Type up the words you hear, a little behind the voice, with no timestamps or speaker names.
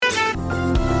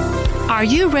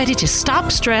Are you ready to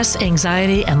stop stress,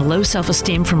 anxiety, and low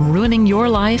self-esteem from ruining your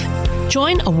life?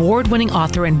 Join award-winning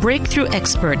author and breakthrough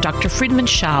expert Dr. Friedemann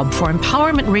Schaub for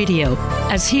Empowerment Radio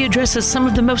as he addresses some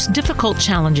of the most difficult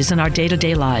challenges in our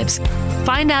day-to-day lives.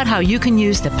 Find out how you can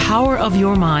use the power of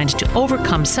your mind to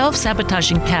overcome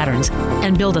self-sabotaging patterns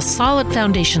and build a solid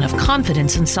foundation of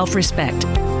confidence and self-respect.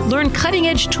 Learn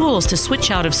cutting-edge tools to switch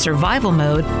out of survival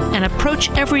mode and approach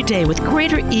every day with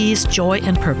greater ease, joy,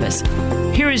 and purpose.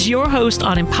 Here is your host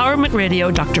on Empowerment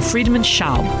Radio, Dr. Friedemann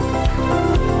Schaub.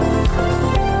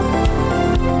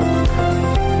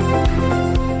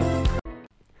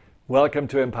 Welcome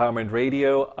to Empowerment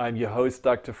Radio. I'm your host,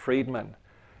 Dr. Friedemann.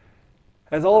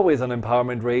 As always on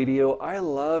Empowerment Radio, I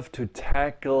love to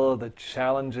tackle the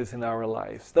challenges in our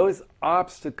lives, those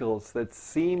obstacles that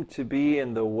seem to be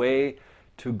in the way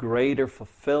to greater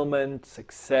fulfillment,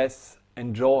 success,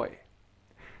 and joy.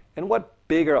 And what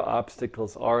bigger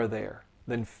obstacles are there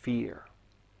than fear?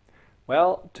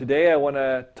 Well, today I want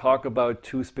to talk about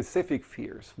two specific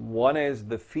fears. One is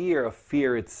the fear of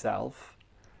fear itself,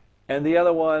 and the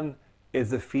other one is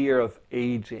the fear of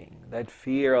aging, that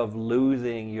fear of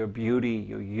losing your beauty,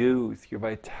 your youth, your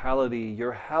vitality,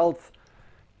 your health,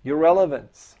 your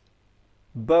relevance.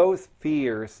 Both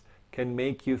fears can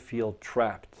make you feel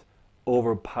trapped,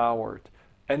 overpowered,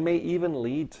 and may even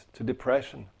lead to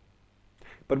depression.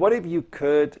 But what if you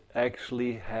could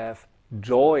actually have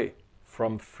joy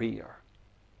from fear?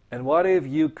 And what if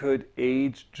you could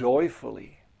age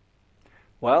joyfully?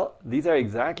 Well, these are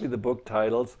exactly the book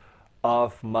titles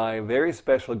of my very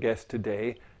special guest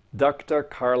today, Dr.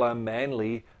 Carla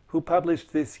Manley, who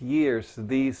published this year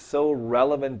these so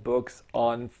relevant books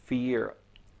on fear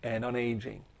and on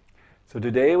aging. So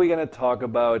today we're going to talk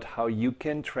about how you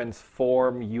can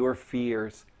transform your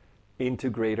fears into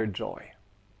greater joy.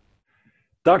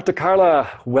 Dr. Carla,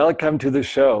 welcome to the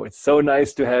show. It's so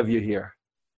nice to have you here.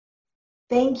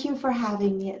 Thank you for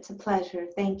having me. It's a pleasure.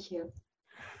 Thank you.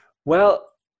 Well,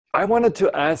 I wanted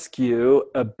to ask you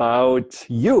about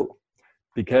you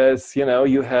because,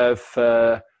 you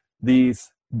have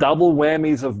these double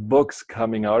whammies of books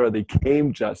coming out, or they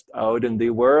came just out, and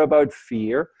they were about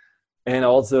fear and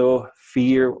also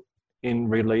fear in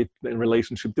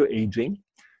relationship to aging.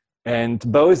 And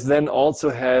both then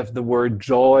also have the word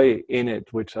joy in it,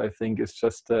 which I think is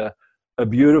just a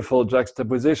beautiful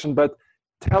juxtaposition. But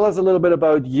tell us a little bit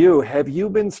about you. Have you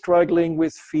been struggling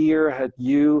with fear? Had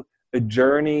you a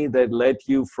journey that led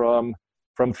you from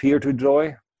fear to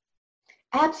joy?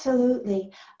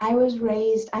 Absolutely. I'm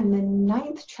the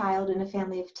ninth child in a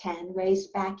family of 10,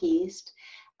 raised back east,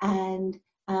 and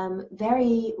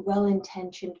very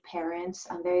well-intentioned parents,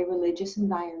 a very religious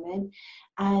environment.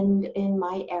 And in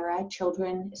my era,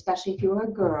 children, especially if you were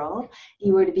a girl,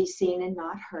 you were to be seen and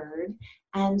not heard.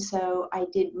 And so I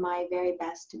did my very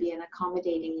best to be an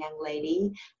accommodating young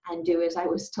lady and do as I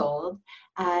was told.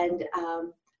 And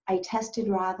I tested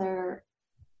rather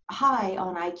high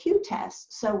on IQ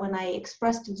tests. So when I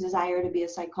expressed a desire to be a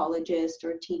psychologist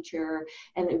or a teacher,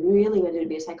 and I really wanted to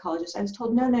be a psychologist, I was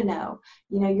told, no,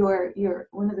 you're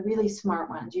one of the really smart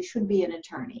ones. You should be an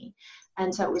attorney.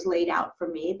 And so it was laid out for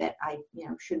me that I,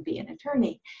 should be an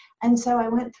attorney. And so I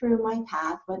went through my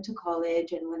path, went to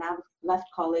college, and when I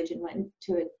left college and went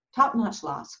to a top-notch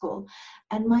law school.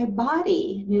 And my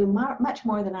body knew much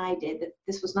more than I did that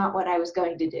this was not what I was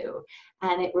going to do.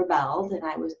 And it rebelled, and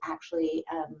I was actually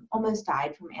almost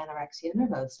died from anorexia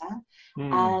nervosa.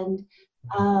 And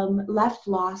left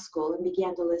law school and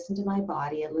began to listen to my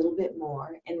body a little bit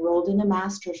more, enrolled in a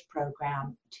master's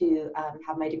program to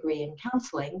have my degree in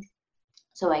counseling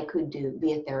so I could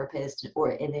be a therapist,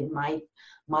 and in my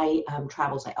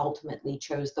travels, I ultimately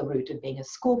chose the route of being a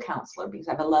school counselor because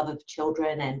I have a love of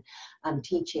children and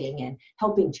teaching and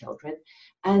helping children.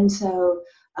 And so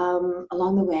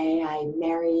along the way, I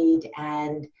married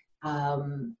and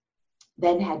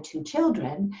then had 2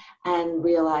 children and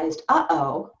realized,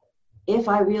 if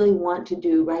I really want to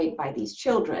do right by these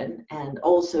children and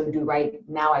also do right,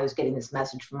 now I was getting this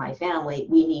message from my family,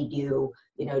 we need you,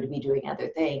 to be doing other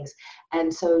things.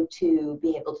 And so to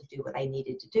be able to do what I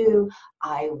needed to do,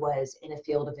 I was in a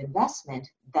field of investment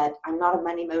that I'm not a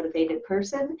money motivated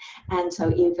person. And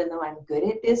so even though I'm good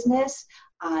at business,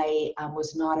 I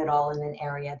was not at all in an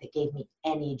area that gave me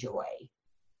any joy.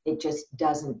 It just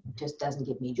doesn't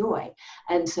give me joy.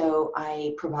 And so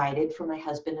I provided for my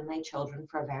husband and my children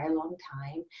for a very long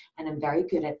time, and I'm very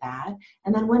good at that.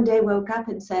 And then one day woke up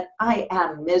and said, I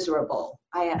am miserable.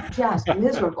 I am just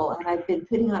miserable. And I've been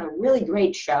putting on a really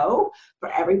great show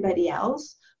for everybody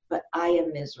else, but I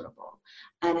am miserable.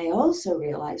 And I also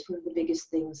realized one of the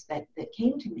biggest things that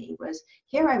came to me was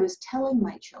here I was telling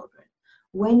my children,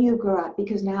 when you grow up,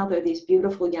 because now they're these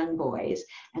beautiful young boys,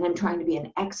 and I'm trying to be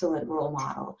an excellent role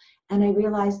model. And I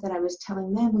realized that I was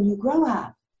telling them, when you grow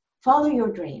up, follow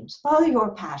your dreams, follow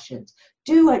your passions,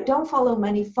 do it, don't follow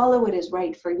money, follow what is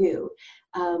right for you.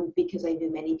 Because I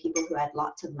knew many people who had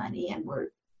lots of money and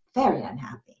were very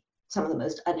unhappy, some of the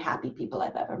most unhappy people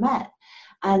I've ever met.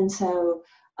 And so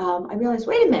I realized,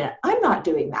 wait a minute, I'm not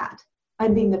doing that.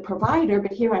 I'm being the provider,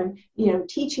 but here I'm,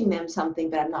 teaching them something,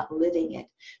 but I'm not living it.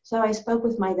 So I spoke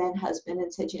with my then husband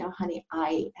and said, honey,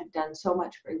 I have done so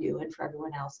much for you and for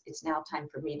everyone else. It's now time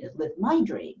for me to live my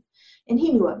dream. And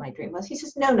he knew what my dream was. He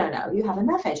says, no, you have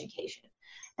enough education.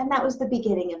 And that was the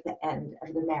beginning of the end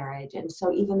of the marriage. And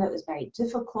so even though it was very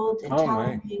difficult and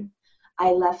challenging,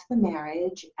 I left the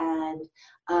marriage and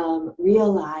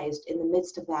realized in the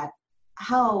midst of that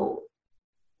how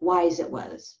wise it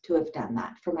was to have done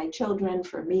that for my children,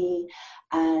 for me.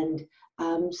 And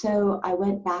so I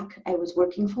went back. I was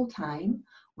working full time,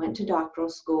 went to doctoral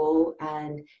school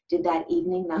and did that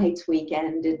evening, nights,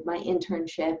 weekend, did my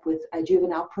internship with a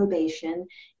juvenile probation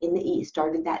in the East,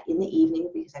 started that in the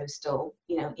evening because I was still,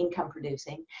 income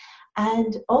producing.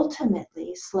 And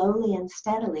ultimately, slowly and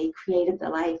steadily created the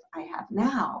life I have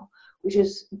now, which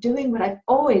is doing what I've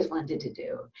always wanted to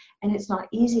do. And it's not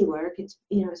easy work. It's,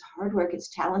 it's hard work. It's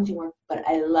challenging work, but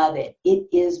I love it. It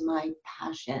is my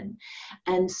passion.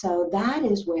 And so that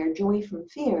is where Joy from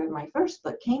Fear, my first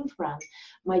book, came from.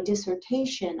 My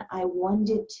dissertation, I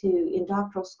wanted to, in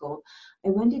doctoral school, I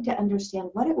wanted to understand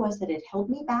what it was that had held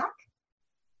me back.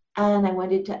 And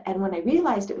when I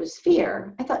realized it was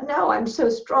fear, I thought, no, I'm so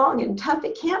strong and tough,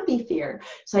 it can't be fear.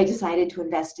 So I decided to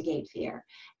investigate fear.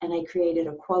 And I created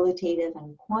a qualitative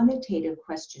and quantitative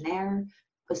questionnaire,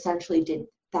 essentially did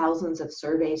thousands of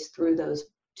surveys through those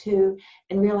two,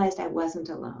 and realized I wasn't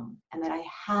alone and that I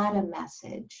had a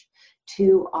message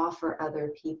to offer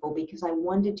other people because I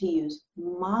wanted to use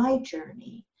my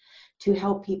journey to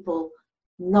help people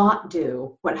not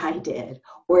do what I did,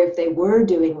 or if they were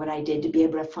doing what I did, to be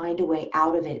able to find a way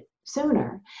out of it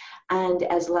sooner. And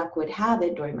as luck would have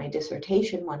it, during my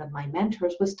dissertation, one of my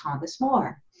mentors was Thomas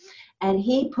More. And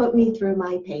he put me through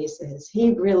my paces.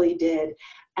 He really did.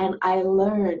 And I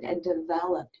learned and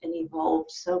developed and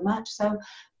evolved so much. So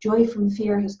Joy from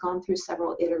Fear has gone through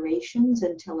several iterations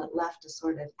until it left a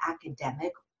sort of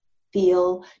academic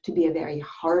feel to be a very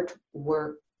heart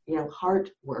work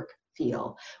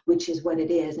feel, which is what it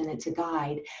is, and it's a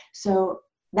guide. So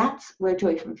that's where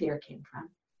Joy from Fear came from.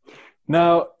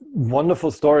 Now, wonderful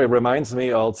story. It reminds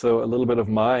me also a little bit of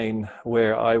mine,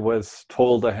 where I was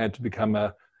told I had to become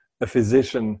a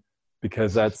physician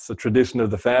because that's a tradition of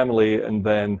the family, and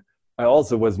then I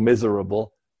also was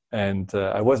miserable, and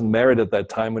I wasn't married at that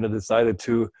time when I decided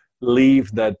to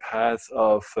leave that path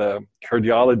of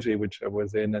cardiology, which I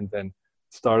was in, and then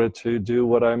started to do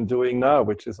what I'm doing now,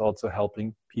 which is also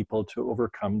helping people to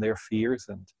overcome their fears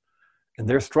and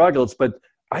their struggles. But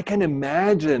I can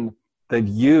imagine that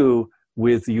you,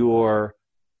 with your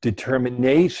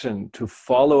determination to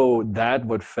follow that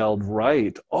what felt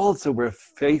right, also were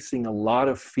facing a lot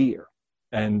of fear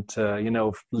and,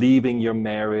 leaving your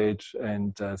marriage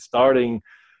and starting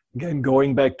again,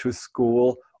 going back to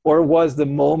school. Or was the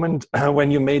moment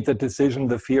when you made the decision,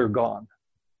 the fear gone?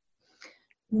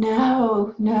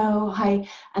 No,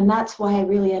 and that's why I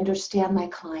really understand my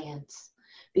clients,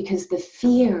 because the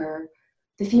fear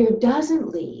doesn't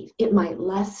leave. It might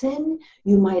lessen,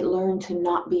 you might learn to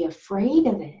not be afraid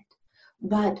of it,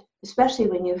 but especially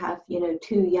when you have,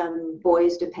 two young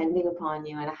boys depending upon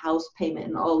you and a house payment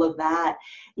and all of that,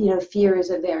 fear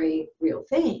is a very real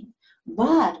thing.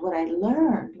 But what I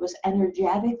learned was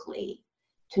energetically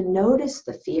to notice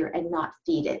the fear and not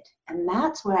feed it. And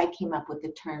that's where I came up with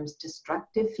the terms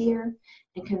destructive fear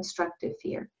and constructive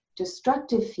fear.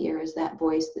 Destructive fear is that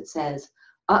voice that says,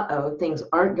 uh-oh, things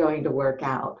aren't going to work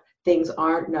out. Things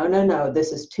aren't, no,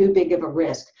 this is too big of a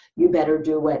risk. You better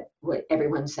do what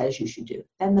everyone says you should do.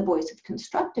 Then the voice of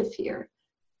constructive fear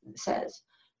says,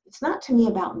 it's not to me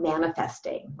about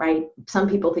manifesting, right? Some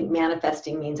people think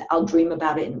manifesting means I'll dream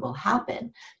about it and it will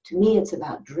happen. To me, it's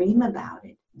about dream about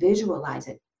it, visualize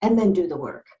it, and then do the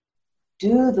work.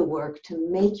 Do the work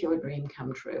to make your dream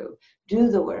come true.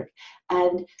 Do the work.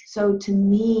 And so to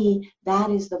me, that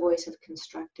is the voice of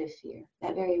constructive fear,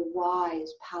 that very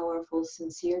wise, powerful,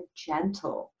 sincere,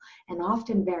 gentle, and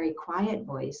often very quiet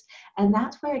voice. And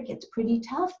that's where it gets pretty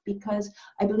tough, because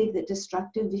I believe that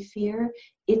destructive fear,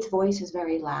 its voice is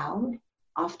very loud,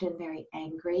 often very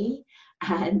angry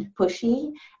and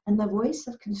pushy. And the voice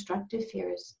of constructive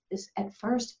fear is at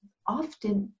first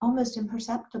often almost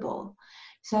imperceptible.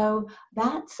 So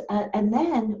that's, and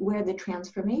then where the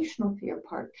transformational fear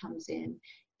part comes in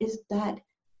is that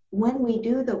when we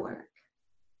do the work,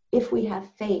 if we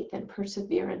have faith and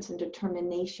perseverance and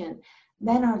determination,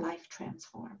 then our life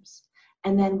transforms.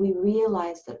 And then we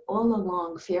realize that all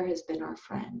along fear has been our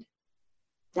friend,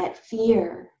 that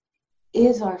fear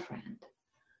is our friend.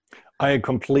 I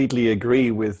completely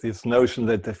agree with this notion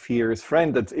that the fear is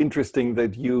friend. It's interesting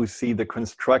that you see the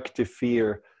constructive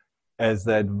fear as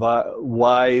that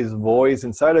wise voice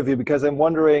inside of you, because I'm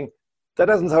wondering, that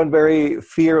doesn't sound very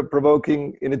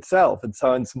fear-provoking in itself. It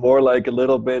sounds more like a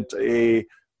little bit a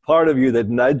part of you that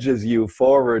nudges you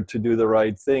forward to do the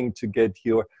right thing, to get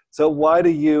your... So why do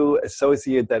you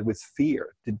associate that with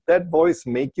fear? Did that voice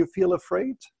make you feel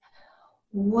afraid?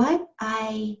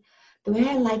 The way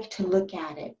I like to look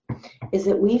at it is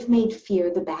that we've made fear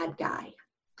the bad guy.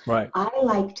 Right. I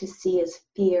like to see as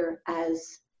fear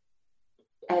as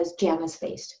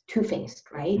Janus-faced,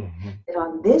 two-faced, right? Mm-hmm. That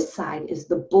on this side is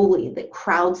the bully that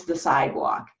crowds the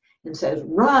sidewalk and says,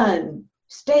 run,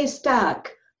 stay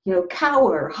stuck,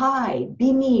 cower, hide,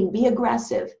 be mean, be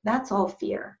aggressive. That's all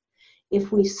fear.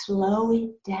 If we slow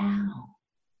it down,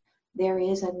 there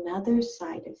is another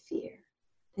side of fear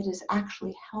that is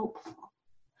actually helpful.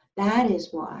 That is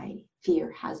why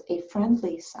fear has a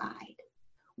friendly side.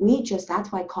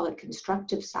 That's why I call it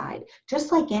constructive side.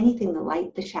 Just like anything, the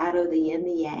light, the shadow, the yin,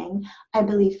 the yang, I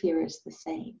believe fear is the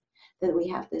same. That we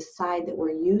have this side that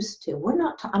we're used to.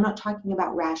 I'm not talking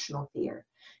about rational fear.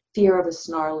 Fear of a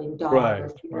snarling dog, right, or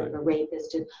fear of a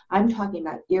rapist. I'm talking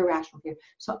about irrational fear.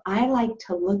 So I like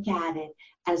to look at it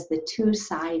as the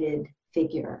two-sided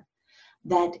figure.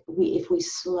 That if we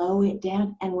slow it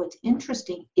down, and what's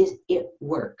interesting is it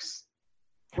works.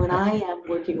 When I am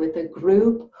working with a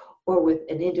group or with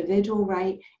an individual,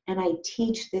 right, and I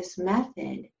teach this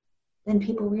method, then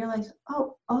people realize,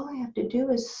 oh, all I have to do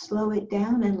is slow it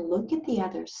down and look at the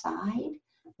other side,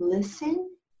 listen,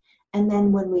 and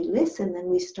then when we listen, then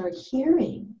we start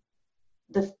hearing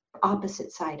the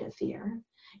opposite side of fear.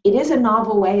 It is a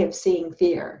novel way of seeing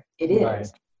fear. It is. Right.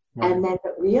 Right. And then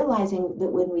realizing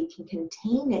that when we can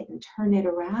contain it and turn it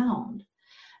around,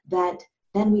 that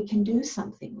then we can do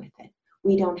something with it.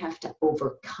 We don't have to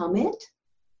overcome it.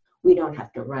 We don't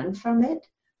have to run from it.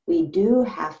 We do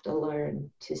have to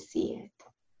learn to see it.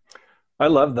 I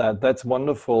love that. That's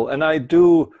wonderful. And I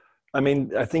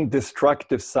think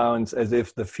destructive sounds as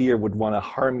if the fear would want to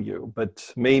harm you, but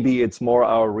maybe it's more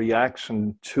our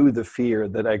reaction to the fear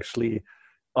that actually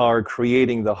are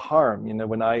creating the harm.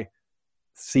 When I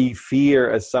see fear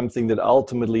as something that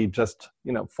ultimately just,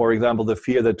 for example, the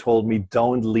fear that told me,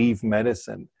 don't leave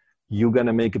medicine. You're going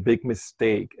to make a big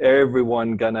mistake.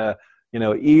 Everyone going to,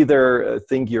 either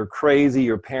think you're crazy,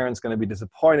 your parents going to be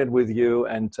disappointed with you.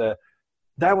 And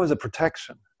that was a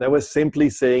protection. That was simply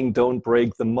saying, don't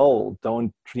break the mold.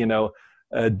 Don't,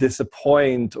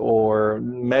 disappoint or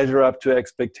measure up to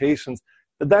expectations.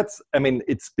 But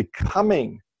it's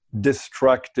becoming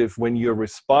destructive when you're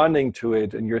responding to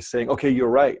it and you're saying, okay, you're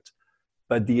right.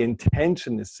 But the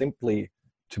intention is simply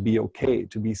to be okay,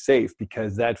 to be safe,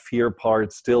 because that fear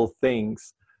part still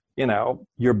thinks,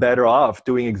 you're better off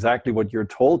doing exactly what you're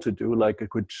told to do, like a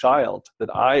good child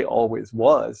that I always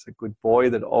was, a good boy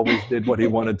that always did what he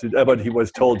wanted to do, what he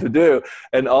was told to do.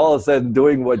 And all of a sudden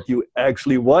doing what you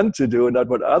actually want to do and not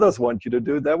what others want you to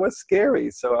do, that was scary.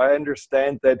 So I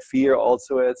understand that fear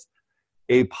also as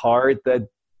a part that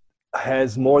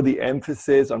has more the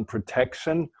emphasis on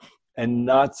protection and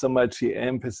not so much the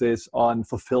emphasis on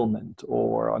fulfillment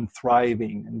or on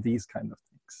thriving and these kind of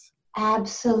things.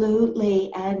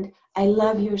 Absolutely. And I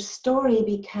love your story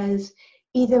because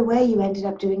either way you ended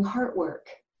up doing heart work.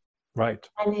 Right.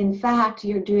 And in fact,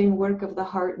 you're doing work of the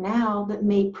heart now that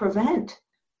may prevent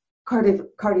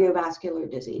cardiovascular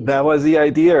disease. That was the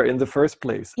idea in the first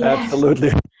place. Yes.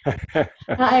 Absolutely.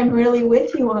 I'm really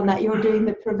with you on that. You're doing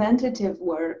the preventative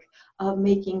work of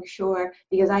making sure,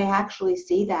 because I actually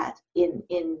see that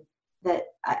in that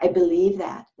I believe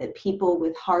that people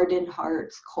with hardened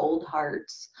hearts, cold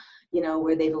hearts,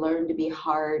 where they've learned to be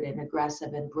hard and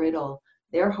aggressive and brittle,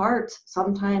 their hearts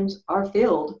sometimes are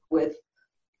filled with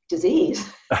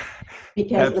disease.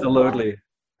 Because absolutely.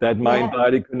 That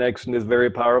mind-body connection is very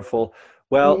powerful.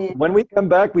 Well, when we come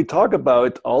back, we talk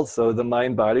about also the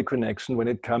mind-body connection when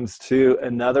it comes to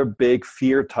another big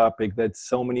fear topic that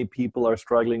so many people are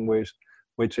struggling with,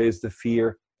 which is the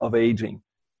fear of aging.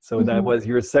 So that was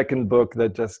your second book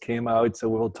that just came out. So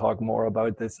we'll talk more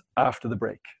about this after the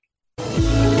break.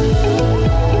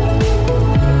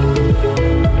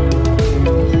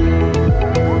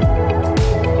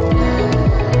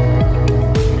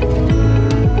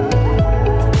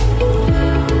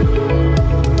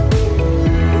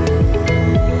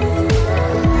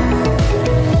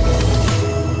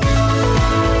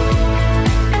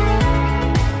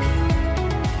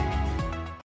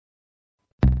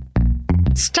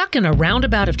 Stuck in a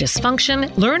roundabout of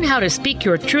dysfunction? Learn how to speak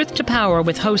your truth to power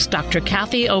with host Dr.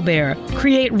 Kathy Obear.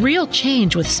 Create real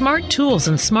change with smart tools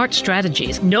and smart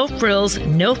strategies. No frills,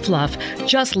 no fluff,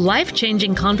 just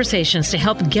life-changing conversations to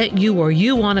help get you where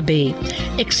you want to be.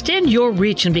 Extend your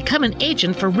reach and become an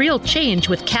agent for real change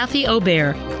with Kathy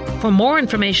Obear. For more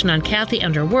information on Kathy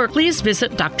and her work, please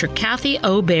visit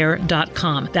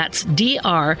drkathyobear.com. That's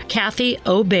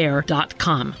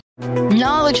drkathyobear.com.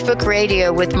 Knowledge Book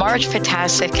Radio with Marge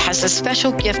Potasic has a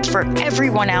special gift for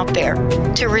everyone out there.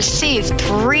 To receive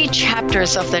 3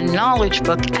 chapters of the Knowledge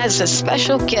Book as a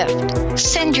special gift,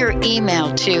 send your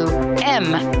email to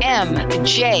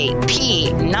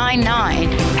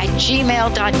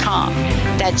mmjp99@gmail.com.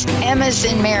 That's M as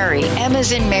in Mary,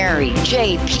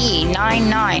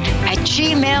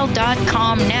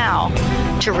 JP99@gmail.com now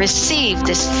to receive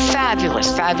this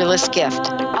fabulous, fabulous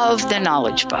gift of the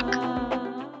Knowledge Book.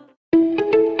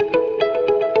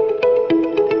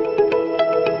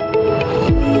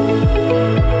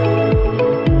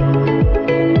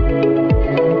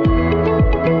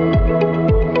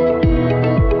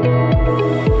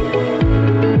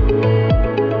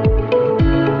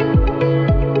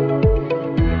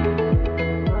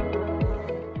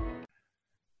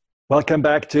 Welcome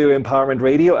back to Empowerment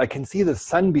Radio. I can see the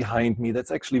sun behind me. That's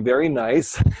actually very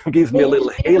nice. It gives me a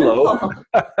little halo,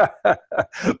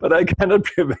 but I cannot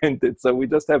prevent it. So we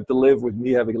just have to live with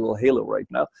me having a little halo right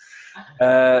now.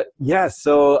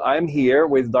 So I'm here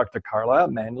with Dr. Carla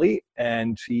Manley,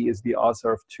 and she is the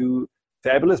author of 2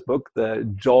 fabulous books, The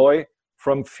Joy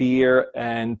from Fear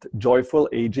and Joyful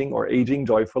Aging, or Aging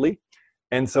Joyfully.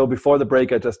 And so before the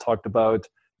break, I just talked about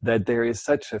that there is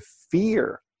such a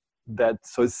fear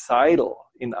that's societal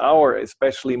in our,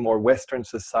 especially more Western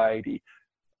society,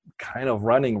 kind of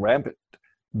running rampant,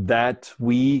 that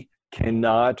we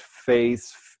cannot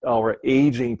face our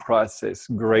aging process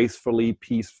gracefully,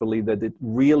 peacefully, that it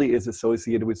really is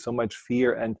associated with so much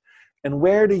fear. And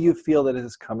where do you feel that it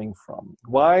is coming from?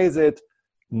 Why is it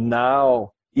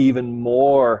now even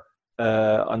more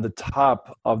on the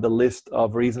top of the list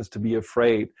of reasons to be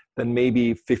afraid than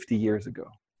maybe 50 years ago?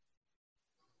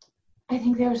 I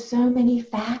think there are so many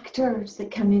factors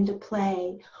that come into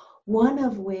play, one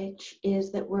of which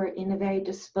is that we're in a very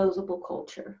disposable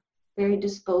culture, very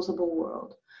disposable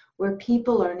world, where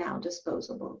people are now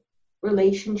disposable,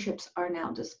 relationships are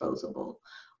now disposable,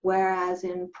 whereas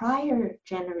in prior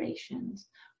generations,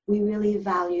 we really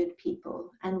valued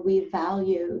people and we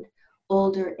valued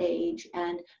older age,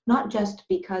 and not just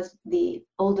because the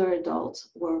older adults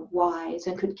were wise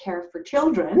and could care for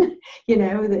children,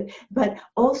 but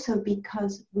also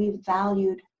because we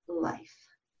valued life.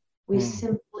 We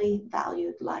simply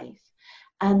valued life.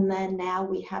 And then now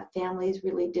we have families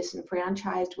really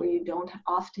disenfranchised where you don't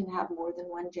often have more than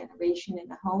one generation in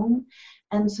a home.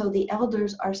 And so the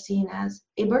elders are seen as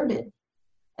a burden,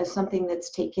 as something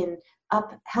that's taken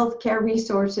up healthcare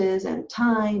resources and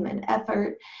time and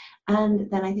effort. And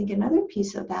then I think another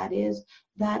piece of that is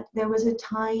that there was a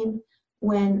time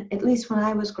when, at least when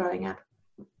I was growing up,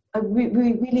 we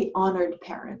really honored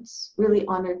parents, really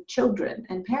honored children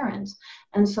and parents.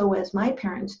 And so as my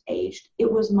parents aged,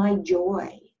 it was my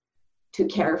joy to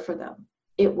care for them.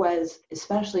 It was,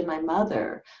 especially my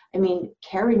mother,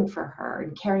 caring for her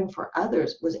and caring for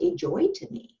others was a joy to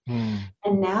me.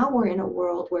 And now we're in a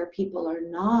world where people are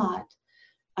not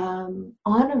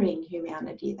honoring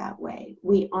humanity that way.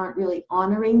 We aren't really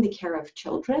honoring the care of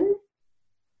children,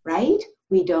 right?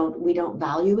 We don't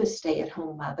value a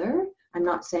stay-at-home mother. I'm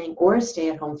not saying, or a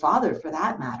stay-at-home father for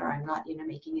that matter. I'm not,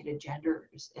 making it a gender,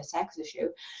 a sex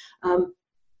issue.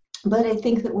 But I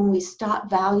think that when we stop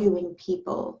valuing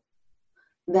people,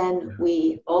 then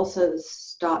we also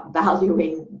stop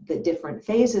valuing the different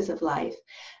phases of life.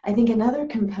 I think another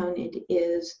component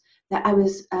is that I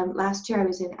was, last year I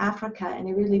was in Africa, and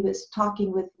I really was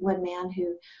talking with one man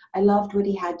who I loved what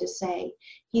he had to say.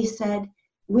 He said,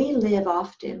 we live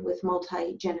often with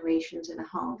multi-generations in a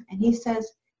home. And he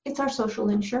says, it's our social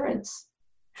insurance.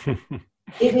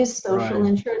 It is social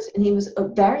insurance. And he was a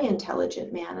very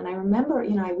intelligent man. And I remember,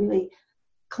 I really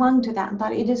clung to that and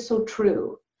thought it is so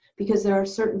true, because there are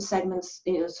certain segments,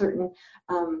 certain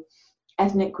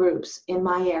ethnic groups in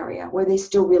my area where they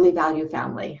still really value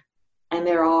family. And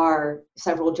there are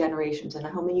several generations in a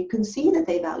home, and you can see that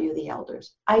they value the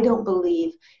elders. I don't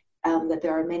believe that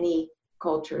there are many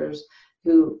cultures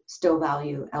who still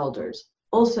value elders.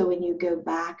 Also, when you go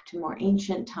back to more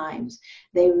ancient times,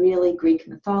 they really, Greek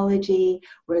mythology,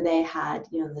 where they had,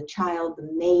 the child,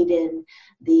 the maiden,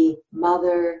 the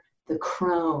mother, the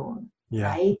crone,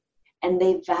 right? and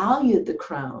they valued the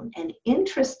crone. And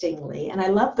interestingly, and I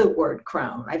love the word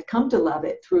crone, I've come to love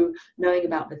it through knowing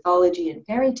about mythology and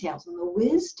fairy tales and the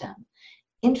wisdom.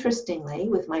 Interestingly,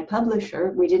 with my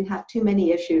publisher, we didn't have too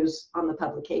many issues on the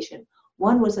publication.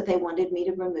 One was that they wanted me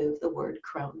to remove the word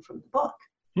crone from the book.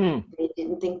 They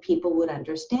didn't think people would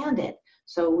understand it.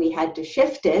 So we had to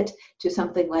shift it to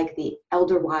something like the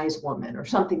elder wise woman, or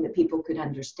something that people could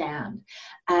understand.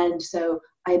 And so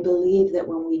I believe that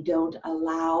when we don't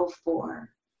allow for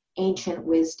ancient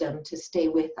wisdom to stay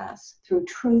with us through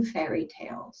true fairy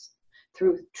tales,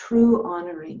 through true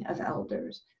honoring of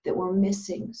elders, that we're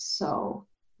missing so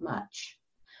much.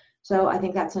 So I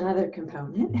think that's another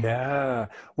component. Yeah.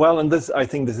 Well, and this, I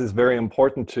think this is very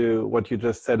important to what you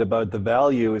just said about the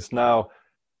value. Is now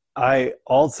I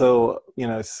also,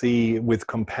 see with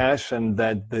compassion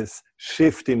that this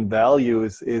shift in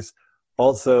values is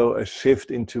also a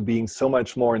shift into being so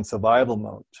much more in survival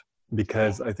mode.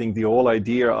 Because I think the whole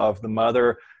idea of the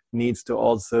mother needs to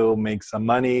also make some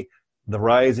money, the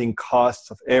rising costs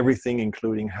of everything,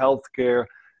 including healthcare,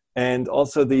 and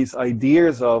also these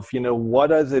ideas of, what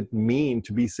does it mean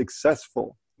to be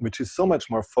successful, which is so much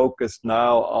more focused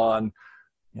now on,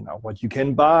 what you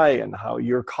can buy and how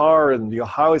your car and your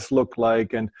house look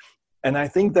like. And I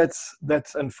think that's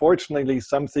unfortunately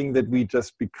something that we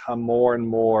just become more and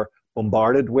more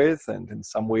bombarded with. And in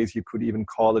some ways you could even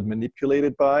call it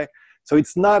manipulated by. So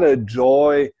it's not a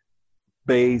joy-based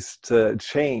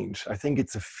change. I think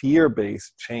it's a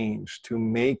fear-based change to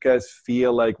make us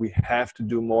feel like we have to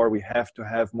do more, we have to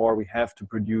have more, we have to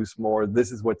produce more.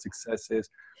 This is what success is.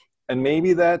 And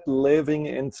maybe that living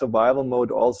in survival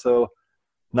mode also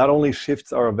not only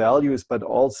shifts our values, but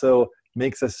also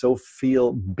makes us so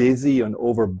feel busy and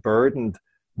overburdened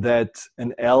that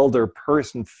an elder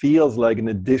person feels like an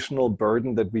additional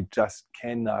burden that we just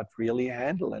cannot really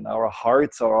handle. And our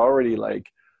hearts are already like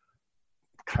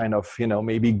kind of,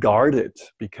 maybe guarded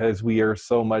because we are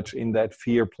so much in that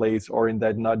fear place or in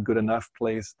that not good enough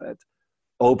place, that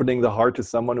opening the heart to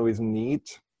someone who is in need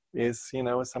is,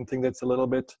 something that's a little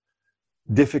bit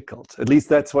difficult. At least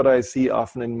that's what I see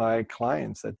often in my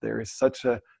clients, that there is such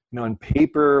a, on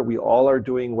paper, we all are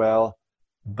doing well,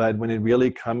 but when it really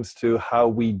comes to how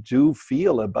we do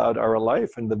feel about our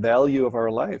life and the value of our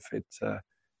life, it's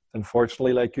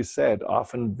unfortunately, like you said,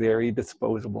 often very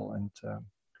disposable. And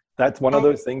that's one of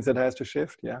those things that has to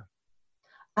shift. Yeah.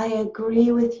 I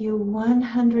agree with you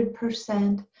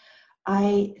 100%.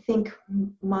 I think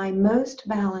my most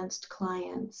balanced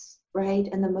clients, right,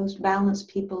 and the most balanced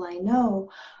people I know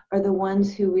are the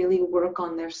ones who really work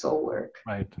on their soul work.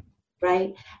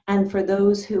 Right. And for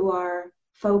those who are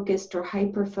focused or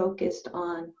hyper-focused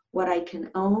on what I can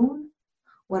own,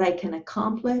 what I can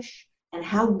accomplish, and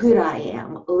how good I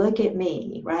am, look at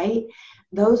me, right?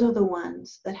 Those are the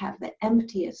ones that have the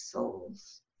emptiest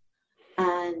souls.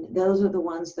 And those are the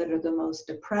ones that are the most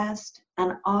depressed,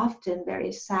 and often,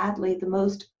 very sadly, the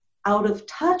most out of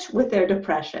touch with their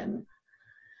depression,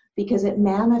 because it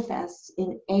manifests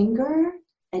in anger,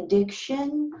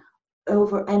 addiction,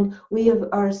 and we have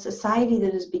our society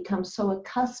that has become so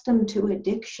accustomed to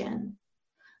addiction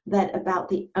that about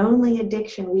the only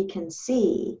addiction we can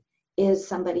see is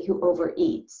somebody who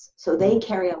overeats. So they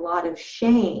carry a lot of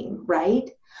shame, right?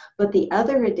 But the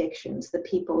other addictions, the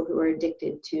people who are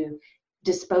addicted to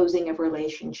disposing of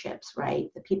relationships, right?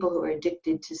 The people who are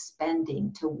addicted to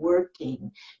spending, to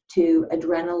working, to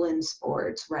adrenaline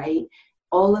sports, right?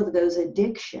 All of those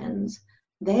addictions,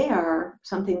 they are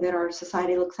something that our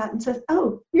society looks at and says,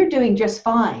 oh, you're doing just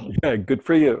fine. Yeah, good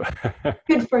for you.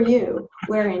 Good for you.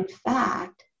 Where in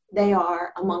fact, they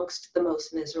are amongst the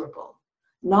most miserable.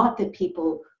 Not that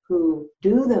people who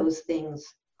do those things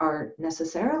are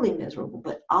necessarily miserable,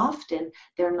 but often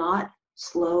they're not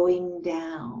slowing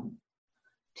down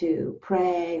to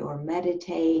pray or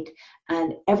meditate,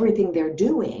 and everything they're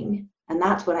doing, and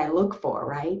that's what I look for,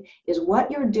 right, is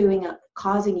what you're doing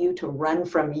causing you to run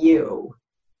from you.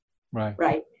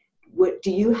 Right. What,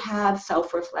 do you have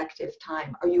self-reflective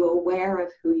time? Are you aware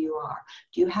of who you are?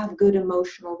 Do you have good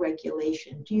emotional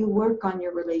regulation? Do you work on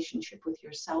your relationship with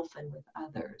yourself and with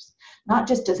others? Not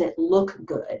just does it look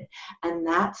good. And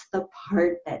that's the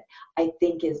part that I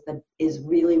think is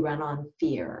really run on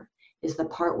fear, is the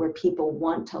part where people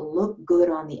want to look good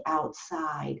on the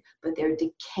outside, but they're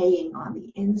decaying on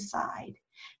the inside.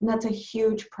 And that's a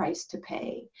huge price to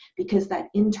pay, because that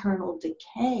internal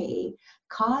decay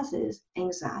causes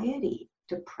anxiety,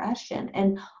 depression,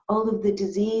 and all of the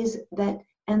disease that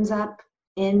ends up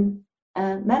in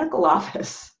a medical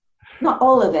office. Not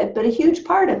all of it, but a huge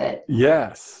part of it.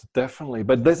 Yes, definitely.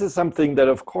 But this is something that,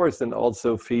 of course, then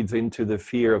also feeds into the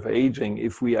fear of aging.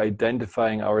 If we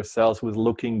identifying ourselves with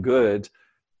looking good,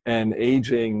 and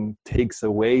aging takes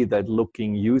away that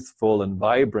looking youthful and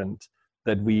vibrant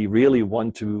that we really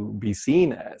want to be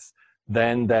seen as,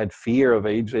 then that fear of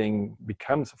aging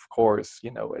becomes, of course,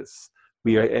 as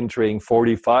we are entering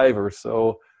 45 or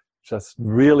so, just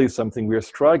really something we're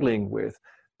struggling with.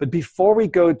 But before we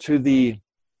go to the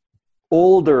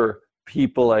older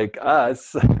people like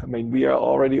us, I mean, we are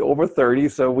already over 30,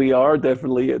 so we are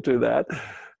definitely into that.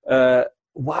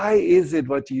 Why is it,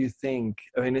 what do you think?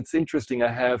 I mean, it's interesting. I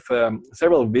have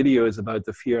several videos about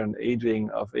the fear of aging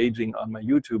on my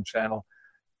YouTube channel.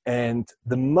 And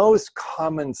the most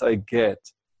comments I get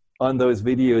on those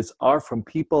videos are from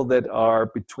people that are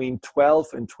between 12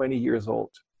 and 20 years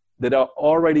old, that are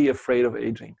already afraid of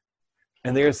aging.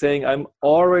 And they're saying, I'm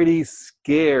already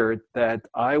scared that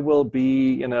I will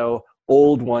be,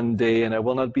 old one day, and I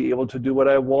will not be able to do what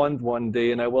I want one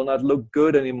day, and I will not look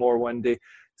good anymore one day.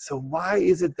 So why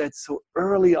is it that so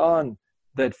early on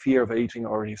that fear of aging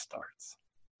already starts?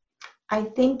 I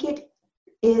think it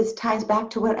ties back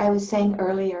to what I was saying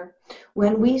earlier.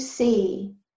 When we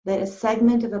see that a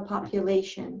segment of a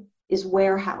population is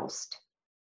warehoused,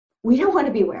 we don't want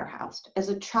to be warehoused. As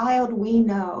a child, we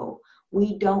know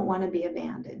we don't want to be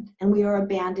abandoned, and we are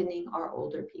abandoning our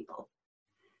older people.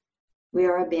 We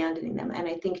are abandoning them. And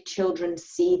I think children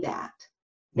see that.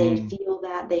 They feel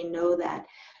that, they know that.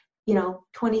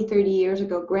 20, 30 years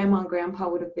ago, grandma and grandpa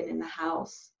would have been in the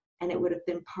house, and it would have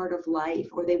been part of life,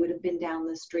 or they would have been down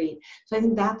the street. So I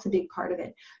think that's a big part of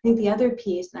it. I think the other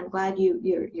piece, and I'm glad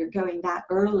you're going that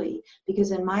early,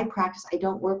 because in my practice, I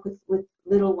don't work with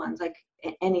little ones like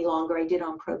any longer. I did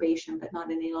on probation, but not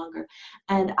any longer.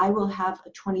 And I will have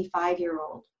a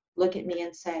 25-year-old look at me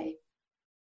and say,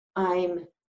 I'm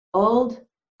old,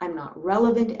 I'm not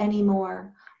relevant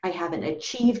anymore, I haven't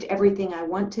achieved everything I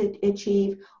want to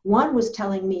achieve. One was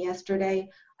telling me yesterday,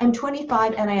 I'm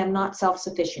 25 and I am not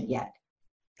self-sufficient yet.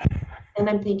 And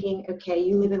I'm thinking, okay,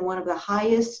 you live in one of the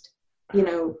highest,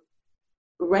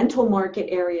 rental market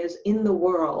areas in the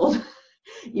world.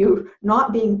 You're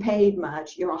not being paid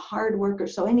much. You're a hard worker.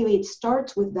 So anyway, it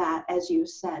starts with that, as you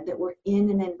said, that we're in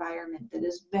an environment that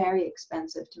is very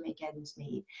expensive to make ends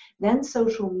meet. Then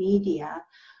social media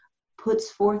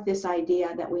puts forth this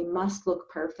idea that we must look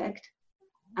perfect,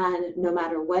 and no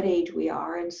matter what age we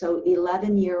are. And so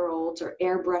 11-year-olds are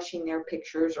airbrushing their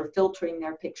pictures or filtering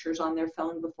their pictures on their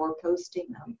phone before posting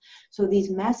them. So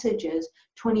these messages,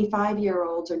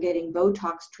 25-year-olds are getting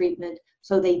Botox treatment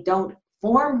so they don't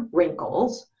form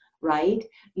wrinkles, right?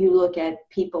 You look at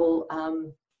people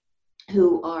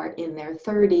who are in their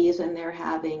 30s and they're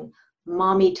having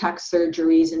mommy tuck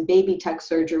surgeries and baby tuck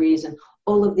surgeries and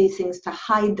all of these things to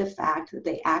hide the fact that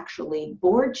they actually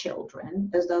bore children,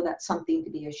 as though that's something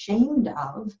to be ashamed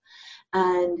of.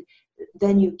 And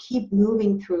then you keep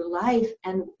moving through life,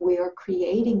 and we are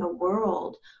creating a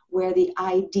world where the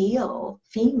ideal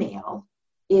female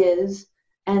is,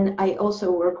 and I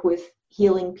also work with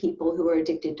healing people who are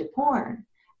addicted to porn.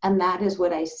 And that is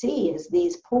what I see, is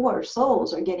these poor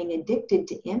souls are getting addicted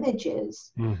to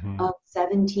images of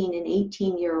 17 and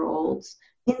 18-year-olds.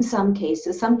 In some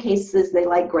cases they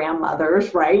like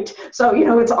grandmothers, right? So,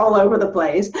 it's all over the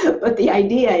place. But the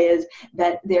idea is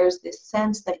that there's this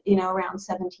sense that, around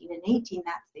 17 and 18,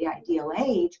 that's the ideal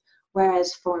age.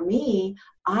 Whereas for me,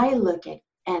 I look at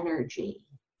energy.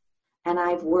 And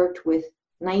I've worked with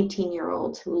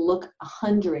 19-year-olds who look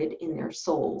 100 in their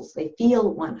souls. They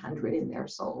feel 100 in their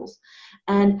souls.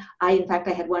 And in fact,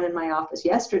 I had one in my office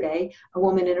yesterday, a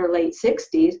woman in her late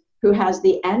 60s who has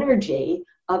the energy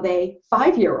of a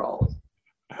 5-year-old,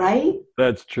 right?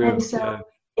 That's true. And so,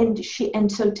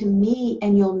 and so to me,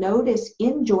 and you'll notice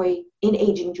in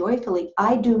Aging Joyfully,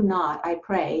 I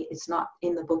pray, it's not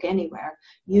in the book anywhere,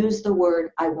 use the word,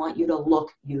 I want you to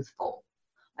look youthful.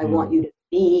 I want you to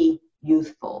be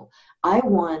youthful. I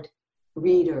want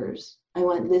readers, I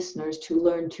want listeners to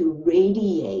learn to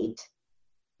radiate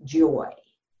joy.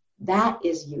 That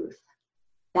is youth.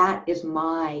 That is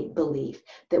my belief,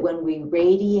 that when we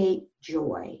radiate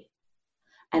joy,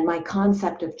 and my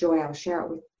concept of joy, I'll share it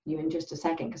with you in just a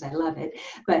second because I love it,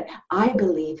 but I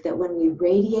believe that when we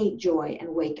radiate joy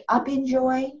and wake up in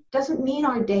joy, doesn't mean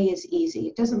our day is easy.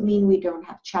 It doesn't mean we don't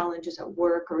have challenges at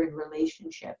work or in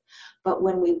relationship. But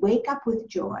when we wake up with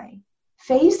joy,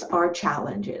 face our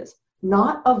challenges,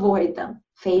 not avoid them,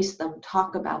 face them,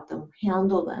 talk about them,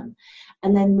 handle them,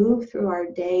 and then move through our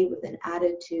day with an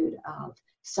attitude of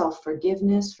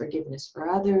self-forgiveness, forgiveness for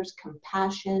others,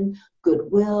 compassion,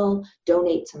 goodwill,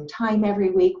 donate some time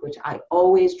every week, which I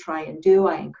always try and do.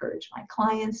 I encourage my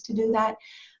clients to do that.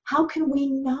 How can we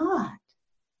not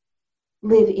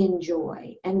live in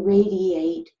joy and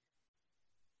radiate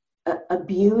a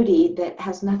beauty that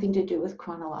has nothing to do with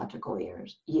chronological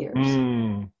years?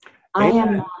 I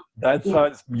am not. That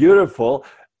sounds beautiful.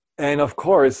 And of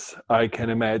course, I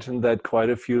can imagine that quite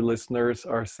a few listeners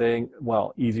are saying,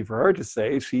 well, easy for her to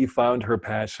say, she found her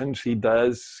passion. She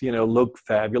does, look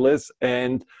fabulous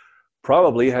and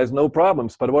probably has no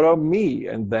problems. But what about me?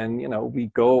 And then,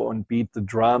 we go and beat the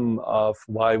drum of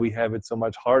why we have it so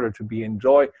much harder to be in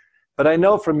joy. But I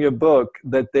know from your book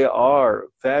that there are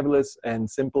fabulous and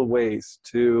simple ways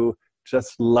to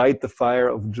just light the fire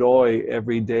of joy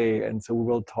every day. And so we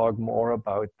will talk more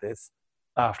about this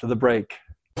after the break.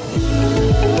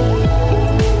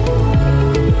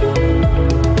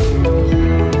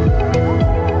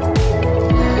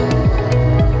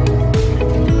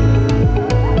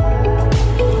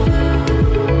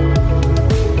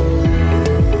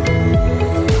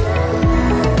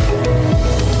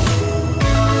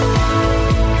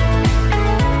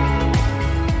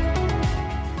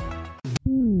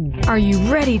 Are you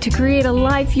ready to create a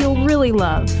life you'll really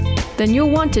love? Then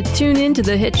you'll want to tune in to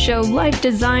the hit show Life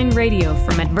Design Radio,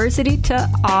 From Adversity to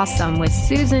Awesome with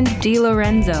Susan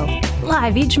DiLorenzo,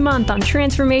 live each month on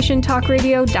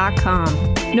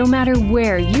TransformationTalkRadio.com. No matter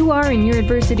where you are in your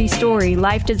adversity story,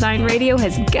 Life Design Radio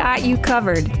has got you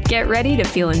covered. Get ready to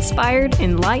feel inspired,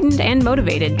 enlightened, and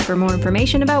motivated. For more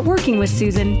information about working with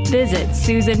Susan, visit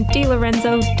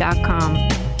SusanDiLorenzo.com.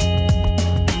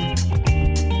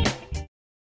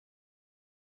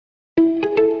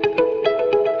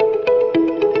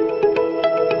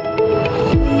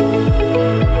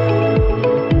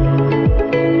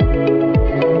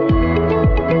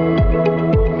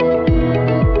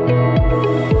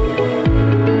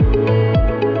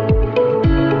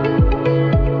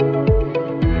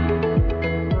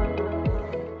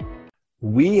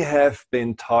 We have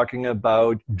been talking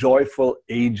about joyful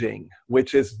aging,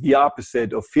 which is the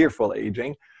opposite of fearful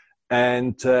aging.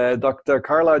 And Dr.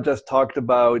 Carla just talked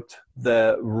about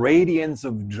the radiance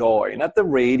of joy, not the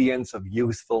radiance of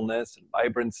youthfulness and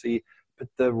vibrancy, but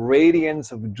the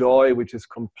radiance of joy, which is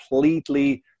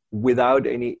completely without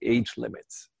any age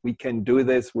limits. We can do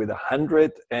this with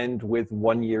 100 and with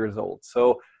 1 year old.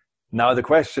 So now the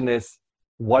question is,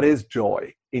 what is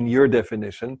joy in your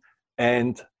definition?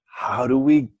 And how do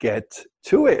we get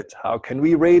to it? How can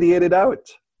we radiate it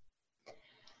out?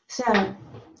 So,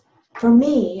 for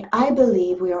me, I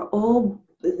believe we are all,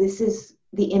 this is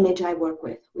the image I work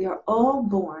with, we are all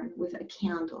born with a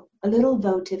candle, a little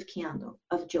votive candle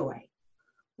of joy.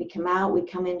 We come out, we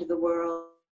come into the world,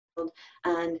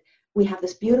 and we have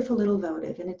this beautiful little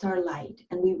votive, and it's our light,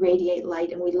 and we radiate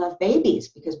light, and we love babies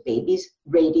because babies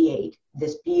radiate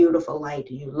this beautiful light.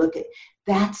 You look at,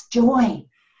 that's joy.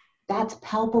 That's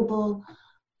palpable,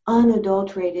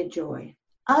 unadulterated joy.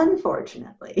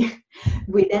 Unfortunately,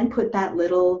 we then put that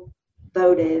little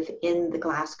votive in the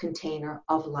glass container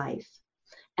of life.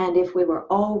 And if we were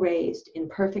all raised in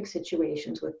perfect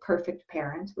situations with perfect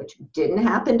parents, which didn't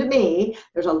happen to me,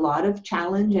 there's a lot of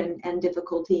challenge and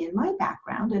difficulty in my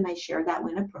background, and I share that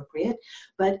when appropriate.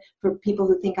 But for people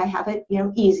who think I have it,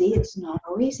 easy, it's not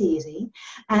always easy.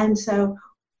 And so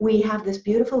we have this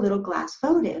beautiful little glass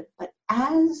votive, but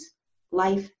as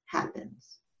life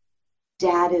happens,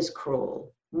 dad is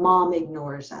cruel, mom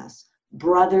ignores us,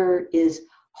 brother is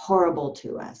horrible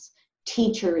to us,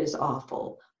 teacher is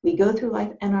awful. We go through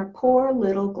life and our poor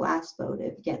little glass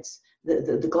votive gets,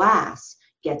 the glass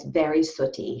gets very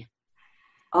sooty.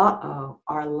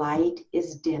 Our light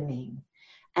is dimming.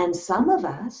 And some of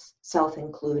us,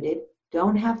 self-included,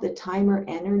 don't have the time or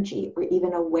energy or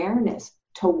even awareness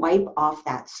to wipe off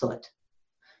that soot.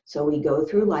 So we go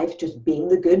through life just being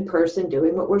the good person,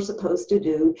 doing what we're supposed to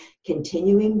do,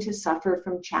 continuing to suffer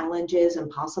from challenges and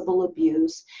possible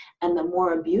abuse. And the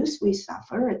more abuse we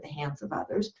suffer at the hands of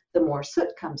others, the more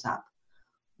soot comes up.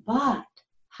 But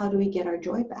how do we get our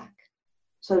joy back?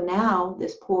 So now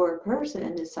this poor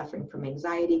person is suffering from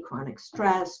anxiety, chronic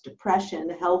stress,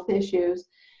 depression, health issues.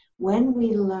 When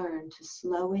we learn to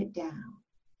slow it down,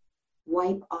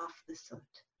 wipe off the soot.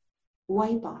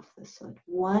 Wipe off the soot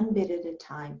one bit at a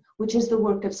time, which is the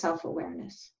work of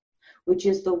self-awareness, which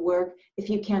is the work, if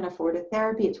you can't afford a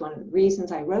therapy, it's one of the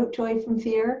reasons I wrote Joy from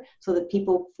Fear, so that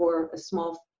people for a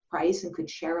small price and could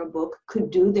share a book, could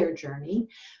do their journey,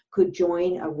 could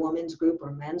join a women's group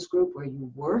or men's group where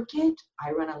you work it.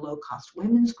 I run a low-cost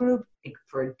women's group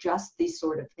for just these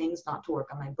sort of things, not to work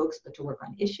on my books, but to work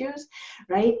on issues,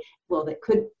 right? Well, that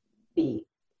could be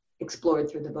explored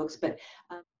through the books. But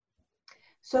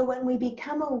so when we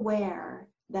become aware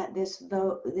that this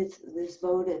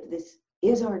votive, this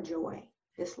is our joy,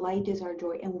 this light is our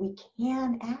joy, and we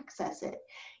can access it.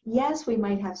 Yes, we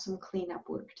might have some cleanup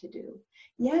work to do.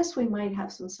 Yes, we might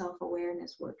have some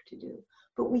self-awareness work to do,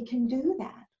 but we can do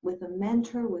that with a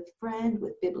mentor, with friend,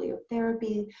 with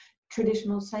bibliotherapy,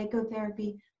 traditional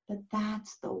psychotherapy. But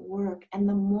that's the work. And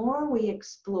the more we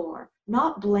explore,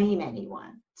 not blame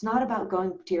anyone. It's not about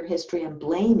going to your history and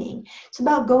blaming. It's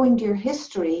about going to your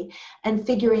history and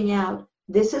figuring out,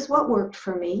 this is what worked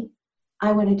for me.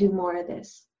 I want to do more of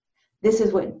this. This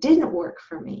is what didn't work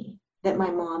for me that my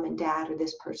mom and dad or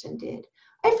this person did.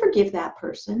 I forgive that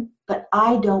person, but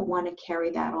I don't want to carry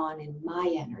that on in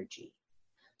my energy.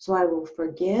 So I will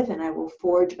forgive and I will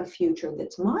forge a future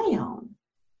that's my own.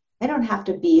 I don't have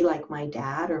to be like my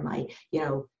dad or my,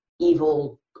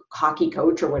 evil hockey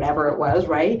coach or whatever it was,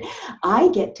 right? I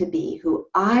get to be who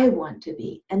I want to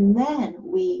be. And then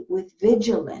we, with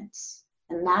vigilance,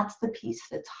 and that's the piece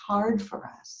that's hard for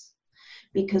us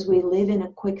because we live in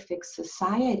a quick fix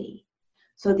society.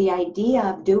 So the idea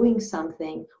of doing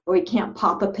something where we can't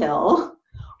pop a pill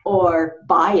or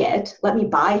buy it, let me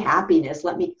buy happiness,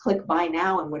 let me click buy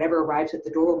now and whatever arrives at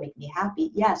the door will make me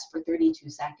happy. Yes, for 32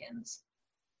 seconds.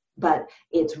 But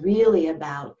it's really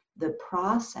about the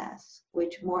process,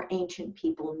 which more ancient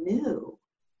people knew.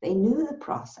 They knew the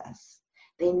process.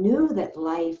 They knew that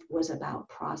life was about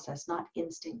process, not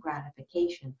instant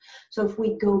gratification. So if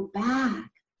we go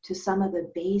back to some of the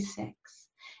basics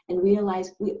and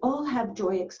realize we all have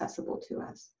joy accessible to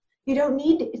us. You don't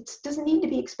need, it doesn't need to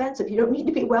be expensive. You don't need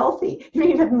to be wealthy. You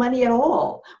don't even have money at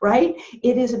all, right?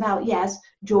 It is about, yes,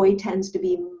 joy tends to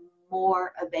be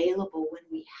more available when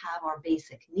we have our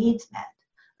basic needs met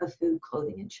of food,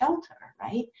 clothing, and shelter,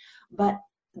 right? But,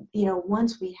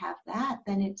 once we have that,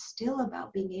 then it's still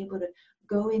about being able to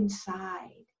go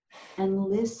inside and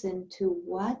listen to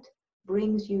what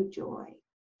brings you joy.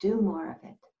 Do more of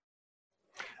it.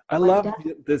 I love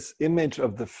this image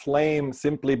of the flame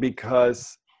simply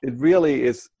because it really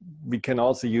is, we can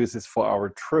also use this for our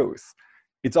truth.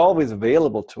 It's always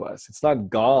available to us. It's not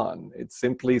gone. It's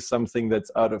simply something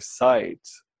that's out of sight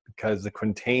because the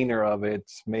container of it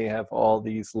may have all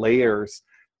these layers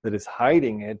that is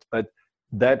hiding it, but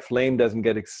that flame doesn't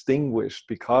get extinguished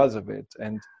because of it.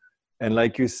 And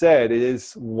like you said, it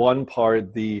is one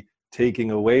part the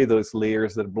taking away those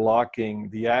layers that are blocking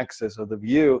the access of the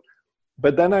view.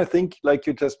 But then I think, like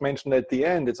you just mentioned at the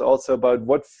end, it's also about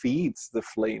what feeds the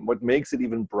flame, what makes it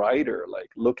even brighter, like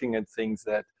looking at things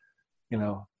that,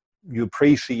 you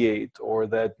appreciate or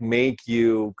that make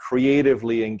you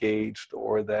creatively engaged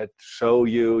or that show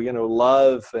you,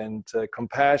 love and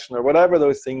compassion or whatever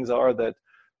those things are that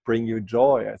bring you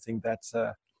joy. I think that's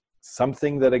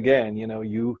something that, again,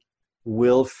 you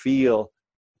will feel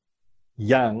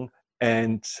young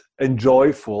and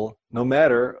joyful no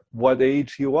matter what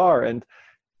age you are. And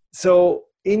so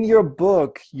in your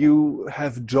book, you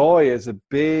have joy as a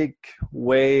big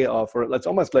way of, or it's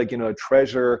almost like, a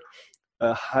treasure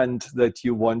hunt that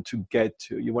you want to get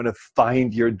to. You want to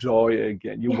find your joy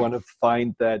again. You want to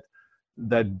find that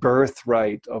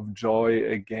birthright of joy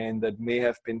again that may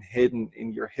have been hidden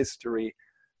in your history.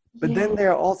 But then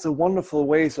there are also wonderful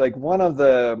ways. Like one of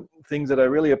the things that I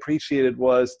really appreciated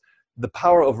was the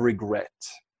power of regret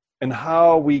and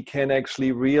how we can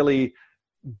actually really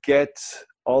get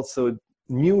also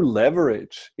new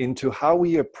leverage into how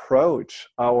we approach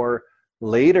our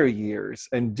later years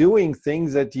and doing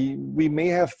things that we may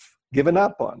have given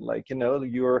up on. Like,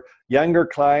 your younger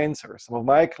clients or some of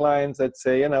my clients that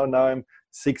say, now I'm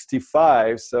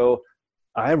 65, so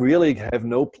I really have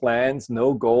no plans,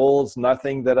 no goals,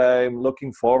 nothing that I'm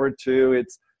looking forward to.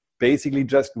 It's basically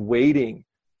just waiting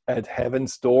at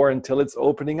heaven's door until it's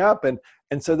opening up. And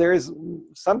so there's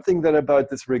something that about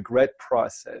this regret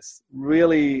process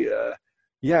really,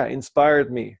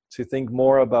 inspired me to think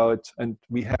more about, and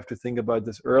we have to think about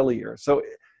this earlier. So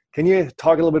can you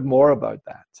talk a little bit more about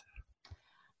that?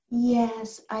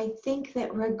 Yes, I think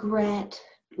that regret,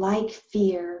 like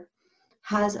fear,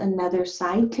 has another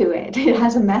side to it. It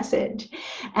has a message.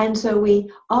 And so we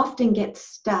often get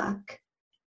stuck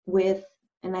with,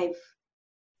 and I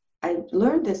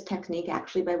learned this technique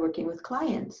actually by working with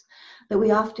clients,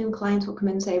 that clients will come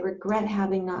in and say, regret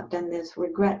having not done this,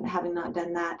 regret having not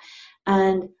done that.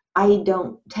 And I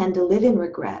don't tend to live in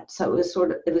regret. So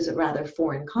it was a rather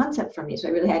foreign concept for me. So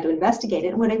I really had to investigate it.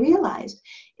 And what I realized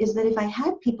is that if I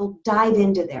had people dive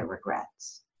into their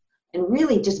regrets and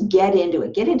really just get into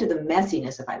the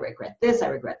messiness, if I regret this, I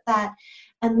regret that,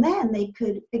 and then they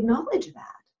could acknowledge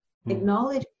that,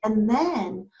 and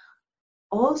then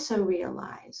also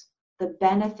realize the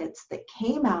benefits that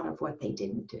came out of what they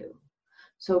didn't do.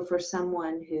 So for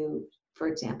someone who, for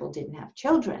example, didn't have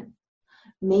children,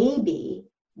 maybe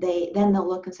they'll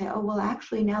look and say, oh, well,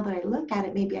 actually, now that I look at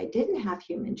it, maybe I didn't have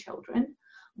human children,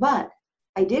 but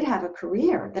I did have a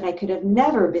career that I could have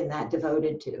never been that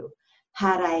devoted to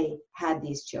had I had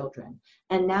these children.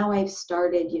 And now I've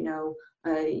started,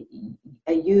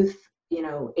 a youth,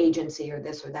 agency or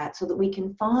this or that, so that we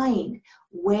can find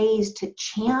ways to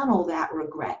channel that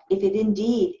regret. If it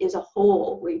indeed is a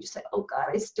hole where you just say, oh God,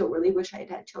 I still really wish I had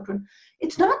had children,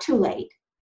 it's not too late.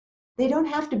 They don't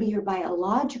have to be your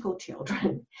biological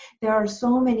children. There are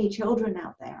so many children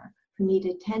out there who need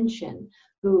attention,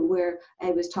 where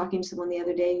I was talking to someone the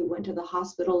other day who went to the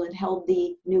hospital and held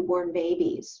the newborn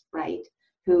babies, right?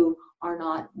 Who are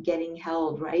not getting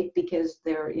held, right? Because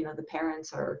they're, the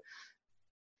parents are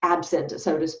absent,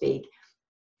 so to speak.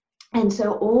 And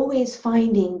so always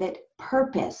finding that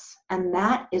purpose, and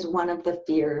that is one of the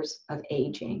fears of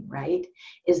aging, right?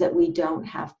 Is that we don't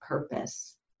have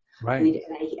purpose. Right.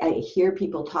 I hear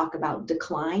people talk about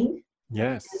decline,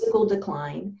 yes, physical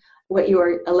decline, what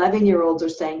your 11-year-olds are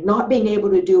saying, not being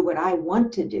able to do what I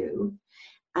want to do,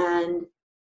 and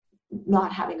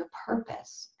not having a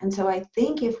purpose. And so I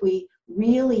think if we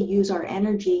really use our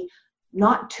energy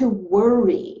not to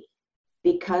worry,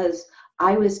 because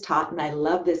I was taught, and I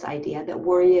love this idea, that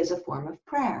worry is a form of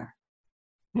prayer.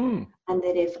 And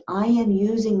that if I am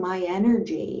using my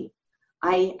energy,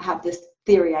 I have this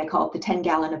theory, I call it the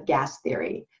 10-gallon of gas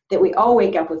theory, that we all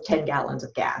wake up with 10 gallons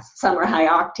of gas. Some are high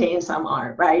octane, some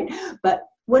aren't, right? But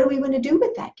what do we want to do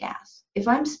with that gas? If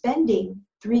I'm spending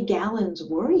 3 gallons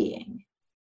worrying,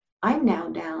 I'm now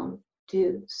down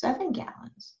to 7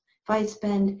 gallons. If I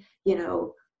spend,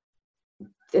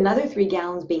 another 3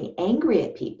 gallons being angry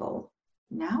at people,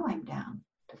 now I'm down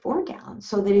to 4 gallons.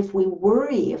 So that if we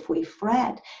worry, if we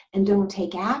fret and don't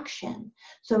take action,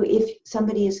 so if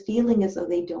somebody is feeling as though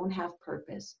they don't have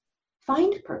purpose,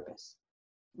 find purpose.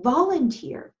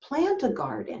 Volunteer, plant a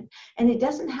garden. And it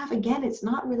doesn't have, again, it's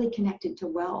not really connected to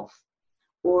wealth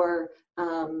or,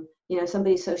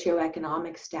 somebody's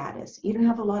socioeconomic status. You don't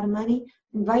have a lot of money,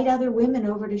 invite other women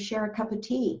over to share a cup of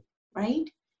tea, right?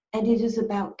 And it is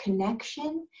about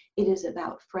connection. It is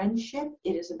about friendship.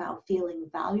 It is about feeling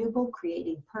valuable,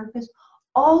 creating purpose.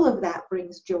 All of that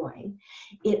brings joy.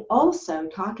 It also,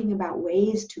 talking about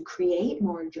ways to create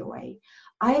more joy,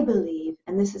 I believe,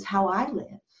 and this is how I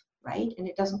live, right? And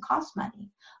it doesn't cost money.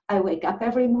 I wake up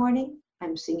every morning,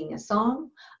 I'm singing a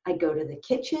song, I go to the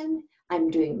kitchen, I'm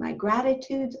doing my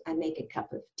gratitudes, I make a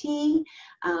cup of tea.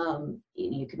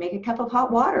 You can make a cup of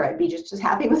hot water. I'd be just as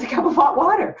happy with a cup of hot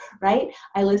water, right?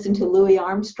 I listen to Louis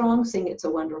Armstrong sing It's a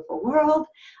Wonderful World.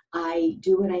 I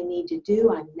do what I need to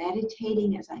do. I'm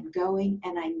meditating as I'm going,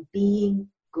 and I'm being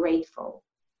grateful.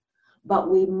 But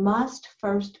we must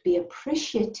first be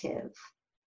appreciative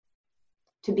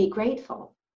to be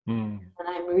grateful. And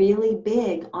I'm really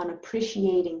big on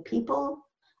appreciating people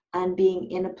and being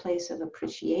in a place of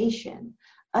appreciation.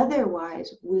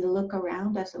 Otherwise, we look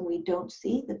around us and we don't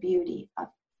see the beauty of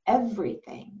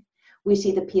everything. We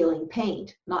see the peeling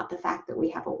paint, not the fact that we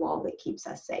have a wall that keeps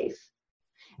us safe.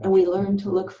 And we learn to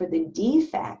look for the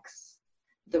defects,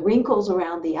 the wrinkles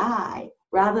around the eye,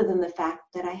 rather than the fact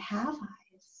that I have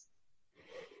eyes.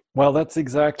 Well, that's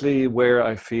exactly where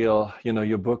I feel,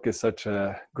 your book is such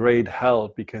a great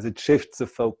help, because it shifts the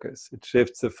focus. It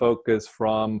shifts the focus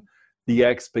from the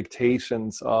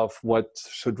expectations of what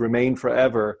should remain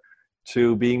forever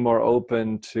to being more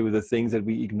open to the things that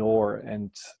we ignore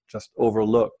and just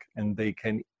overlook, and they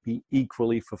can be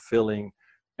equally fulfilling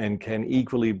and can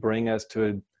equally bring us to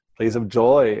a place of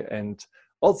joy, and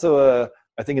also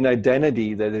I think an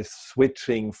identity that is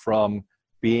switching from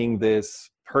being this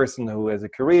person who has a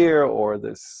career or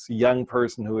this young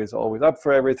person who is always up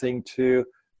for everything to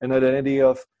an identity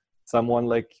of someone,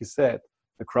 like you said,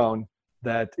 the crown,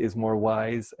 that is more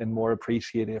wise and more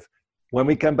appreciative. When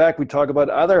we come back, we talk about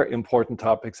other important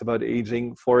topics about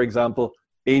aging. For example,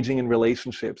 aging in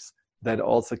relationships that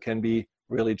also can be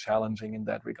really challenging in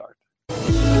that regard.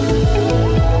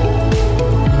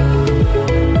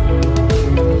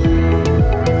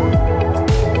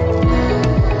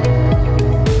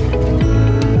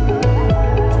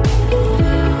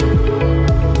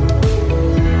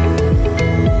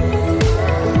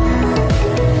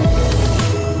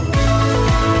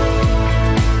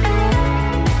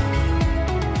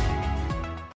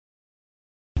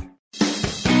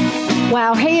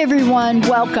 Wow. Hey, everyone.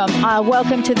 Welcome.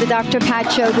 Welcome to the Dr.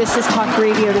 Pat Show. This is Talk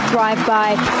Radio to Thrive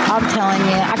By. I'm telling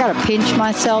you, I got to pinch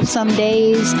myself some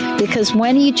days, because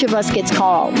when each of us gets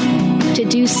called to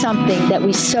do something that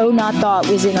we so not thought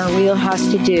was in our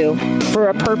wheelhouse to do for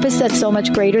a purpose that's so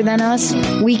much greater than us,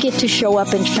 we get to show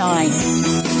up and shine.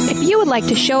 If you would like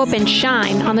to show up and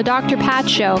shine on the Dr. Pat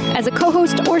Show as a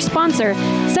co-host or sponsor,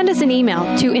 send us an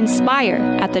email to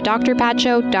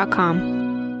inspire@thedrpatshow.com.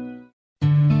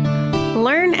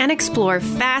 Learn and explore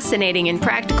fascinating and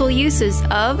practical uses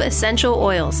of essential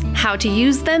oils, how to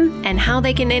use them, and how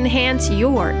they can enhance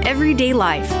your everyday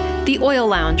life. The Oil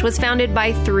Lounge was founded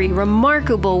by 3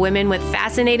 remarkable women with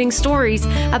fascinating stories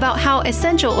about how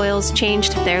essential oils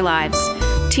changed their lives.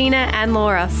 Tina and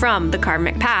Laura from The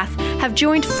Karmic Path have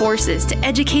joined forces to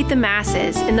educate the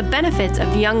masses in the benefits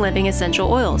of Young Living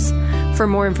essential oils. For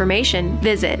more information,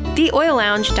 visit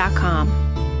theoillounge.com.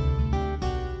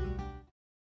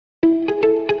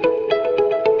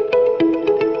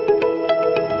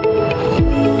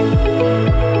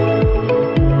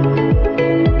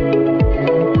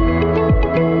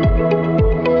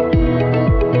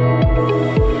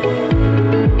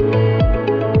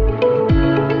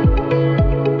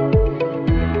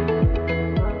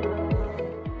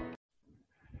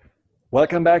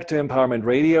 Welcome back to Empowerment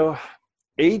Radio.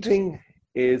 Aging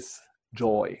is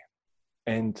joy,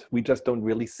 and we just don't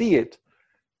really see it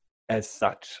as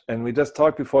such. And we just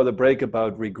talked before the break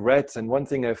about regrets, and one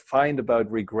thing I find about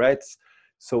regrets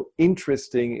so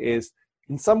interesting is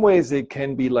in some ways it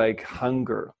can be like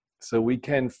hunger. So we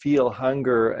can feel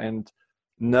hunger and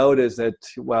notice that,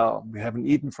 well, we haven't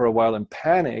eaten for a while and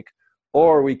panic,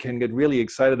 or we can get really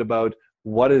excited about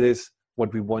what it is,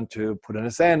 what we want to put in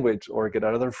a sandwich or get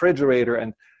out of the refrigerator.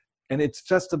 And it's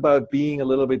just about being a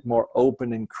little bit more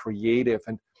open and creative.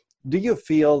 And do you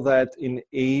feel that in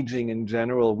aging in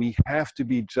general, we have to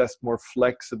be just more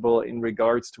flexible in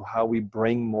regards to how we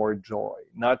bring more joy?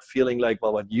 Not feeling like,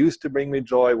 well, what used to bring me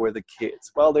joy were the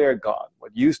kids. Well, they are gone.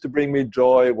 What used to bring me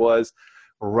joy was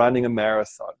running a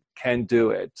marathon. Can't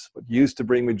do it. What used to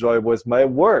bring me joy was my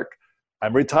work.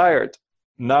 I'm retired.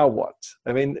 Now what?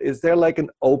 I mean, is there like an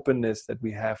openness that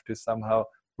we have to somehow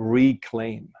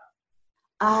reclaim?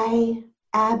 I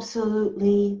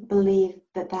absolutely believe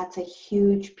that that's a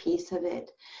huge piece of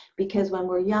it, because when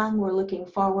we're young, we're looking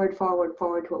forward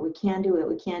to what we can do,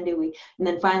 and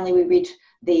then finally we reach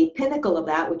the pinnacle of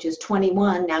that, which is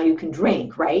 21. Now you can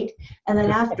drink, right? And then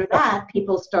after that,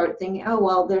 people start thinking, oh,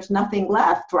 well, there's nothing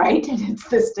left, right? And it's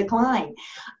this decline.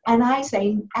 And I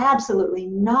say, absolutely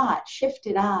not. Shift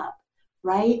it up,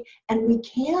 right? And we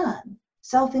can,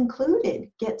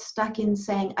 self-included, get stuck in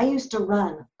saying, I used to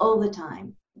run all the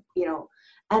time,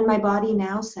 and my body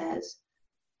now says,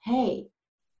 hey,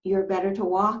 you're better to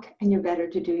walk and you're better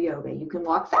to do yoga. You can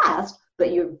walk fast, but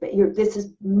this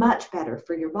is much better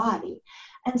for your body.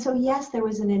 And so, yes, there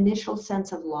was an initial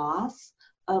sense of loss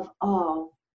of,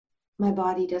 oh, my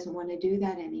body doesn't want to do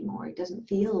that anymore. It doesn't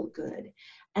feel good.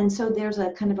 And so there's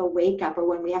a kind of a wake up, or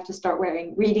when we have to start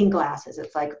wearing reading glasses,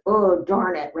 it's like, oh,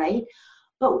 darn it, right?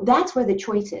 But that's where the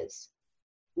choice is.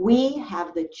 We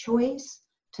have the choice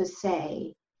to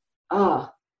say, oh,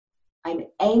 I'm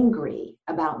angry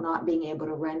about not being able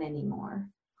to run anymore.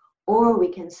 Or we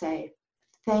can say,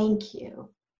 thank you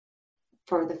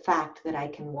for the fact that I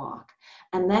can walk.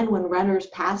 And then when runners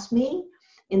pass me,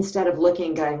 instead of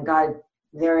looking, going, God,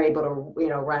 they're able to,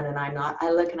 run and I'm not, I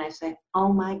look and I say,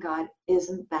 oh my God,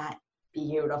 isn't that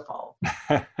beautiful?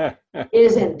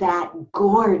 Isn't that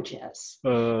gorgeous?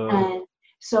 And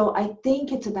so I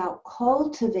think it's about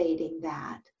cultivating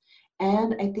that.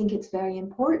 And I think it's very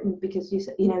important because,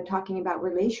 talking about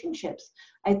relationships,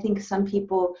 I think some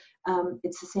people,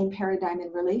 it's the same paradigm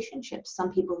in relationships.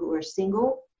 Some people who are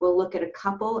single will look at a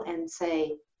couple and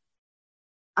say,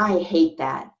 I hate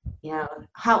that,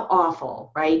 how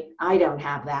awful, right? I don't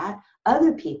have that.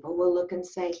 Other people will look and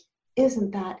say, isn't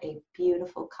that a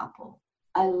beautiful couple?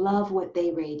 I love what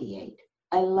they radiate.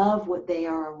 I love what they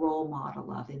are a role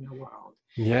model of in the world.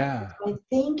 Yeah. So I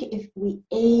think if we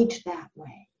age that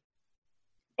way,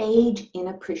 age in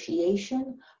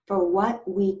appreciation for what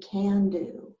we can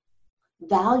do,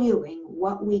 valuing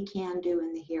what we can do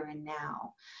in the here and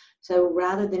now. So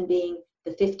rather than being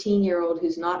the 15-year-old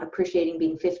who's not appreciating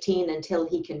being 15 until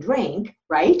he can drink,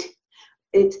 right?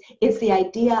 It's the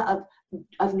idea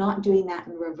of not doing that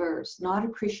in reverse, not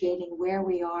appreciating where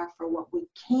we are for what we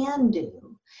can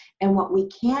do and what we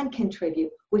can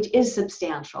contribute, which is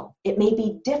substantial. It may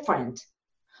be different,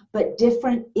 but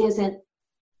different isn't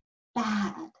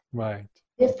bad. Right.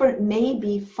 Different may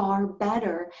be far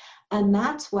better. And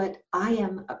that's what I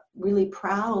am really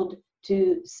proud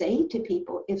to say to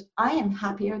people is I am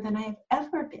happier than I have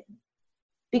ever been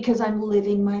because I'm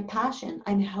living my passion.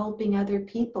 I'm helping other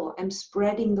people. I'm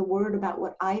spreading the word about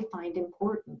what I find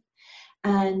important.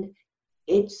 And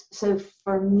so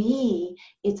for me,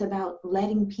 it's about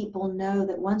letting people know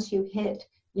that once you hit,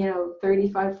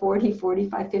 35, 40,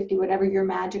 45, 50, whatever your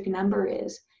magic number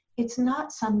is, it's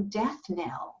not some death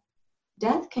knell.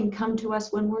 Death can come to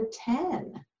us when we're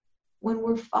 10, when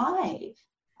we're 5.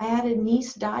 I had a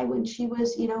niece die when she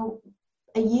was,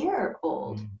 a year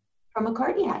old from a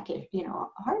cardiac,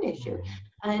 heart issue.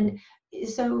 And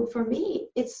so for me,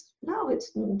 it's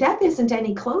death isn't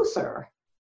any closer.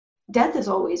 Death has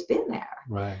always been there.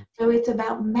 Right. So it's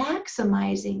about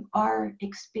maximizing our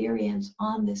experience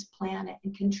on this planet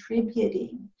and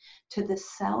contributing to the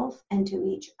self and to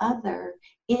each other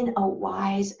in a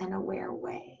wise and aware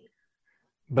way.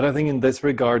 But I think in this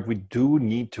regard, we do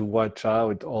need to watch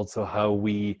out also how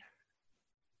we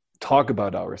talk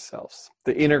about ourselves,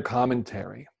 the inner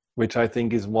commentary, which I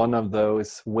think is one of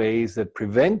those ways that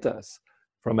prevent us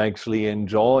from actually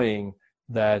enjoying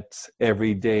that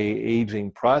everyday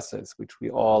aging process, which we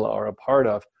all are a part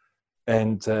of.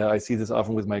 And I see this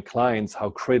often with my clients,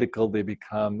 how critical they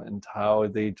become and how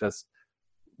they just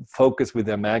focus with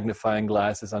their magnifying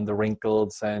glasses on the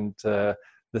wrinkles and the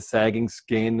sagging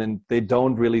skin, and they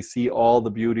don't really see all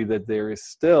the beauty that there is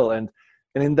still. And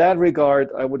in that regard,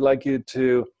 I would like you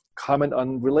to comment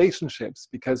on relationships,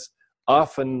 because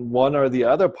often one or the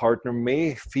other partner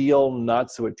may feel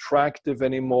not so attractive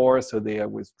anymore, so they are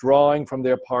withdrawing from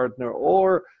their partner,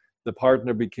 or the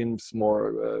partner becomes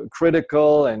more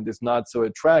critical and is not so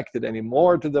attracted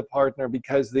anymore to the partner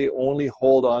because they only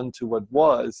hold on to what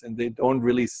was and they don't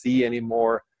really see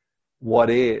anymore what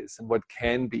is and what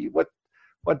can be.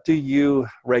 What do you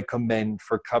recommend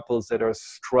for couples that are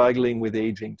struggling with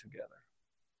aging together?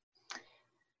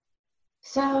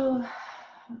 So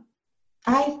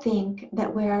I think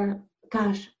that we're,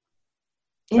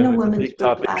 in a women's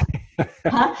group last,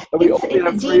 we only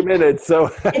have 3 minutes,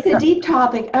 so it's a deep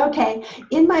topic. Okay,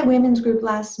 in my women's group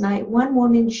last night, one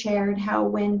woman shared how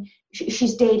when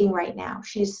she's dating right now,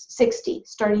 she's 60,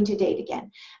 starting to date again,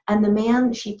 and the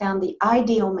man, she found the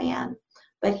ideal man,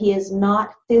 but he is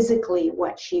not physically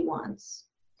what she wants.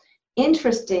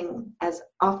 Interesting, as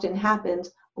often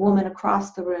happens, a woman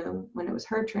across the room, when it was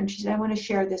her turn, she said, I want to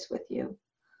share this with you.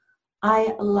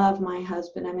 I love my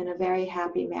husband. I'm in a very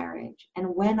happy marriage.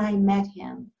 And when I met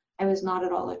him, I was not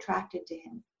at all attracted to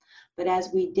him. But as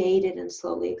we dated and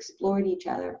slowly explored each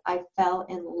other, I fell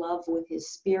in love with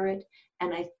his spirit,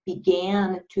 and I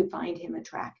began to find him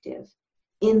attractive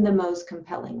in the most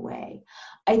compelling way.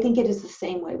 I think it is the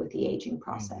same way with the aging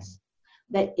process.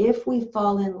 That if we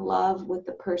fall in love with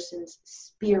the person's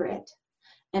spirit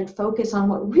and focus on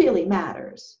what really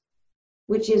matters,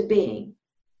 which is being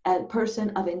a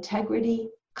person of integrity,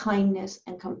 kindness,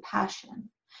 and compassion.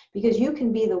 Because you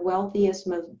can be the wealthiest,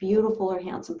 most beautiful or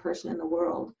handsome person in the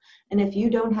world, and if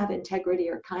you don't have integrity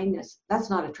or kindness,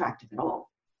 that's not attractive at all.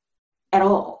 At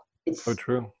all. It's so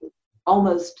true.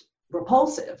 Almost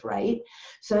repulsive, right?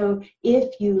 So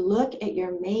if you look at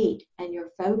your mate and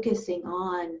you're focusing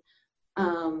on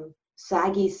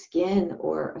saggy skin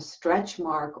or a stretch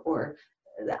mark, or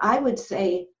I would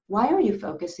say, why are you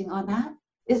focusing on that?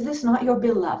 Is this not your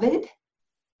beloved?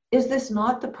 Is this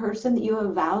not the person that you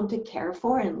have vowed to care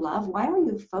for and love? Why are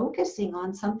you focusing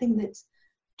on something that's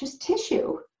just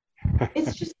tissue?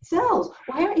 It's just cells.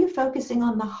 Why aren't you focusing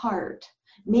on the heart?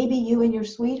 Maybe you and your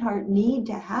sweetheart need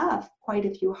to have quite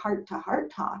a few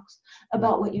heart-to-heart talks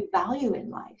about what you value in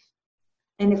life.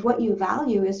 And if what you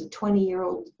value is a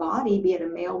 20-year-old body, be it a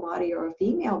male body or a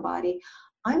female body,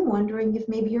 I'm wondering if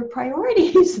maybe your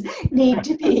priorities need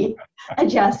to be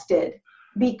adjusted,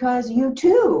 because you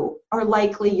too are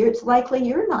it's likely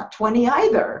you're not 20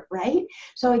 either, right?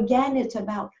 So again,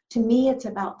 to me, it's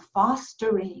about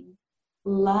fostering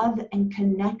love and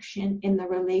connection in the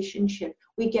relationship.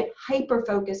 We get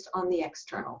hyper-focused on the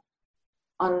external,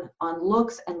 on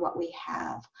looks and what we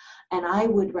have. And I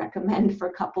would recommend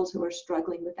for couples who are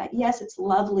struggling with that, yes, it's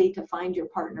lovely to find your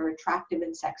partner attractive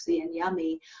and sexy and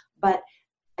yummy, but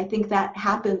I think that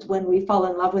happens when we fall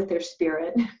in love with their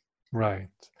spirit. Right.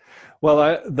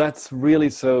 Well, that's really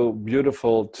so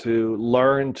beautiful, to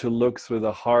learn to look through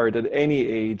the heart at any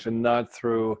age and not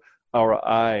through our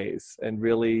eyes, and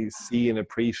really see and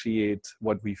appreciate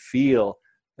what we feel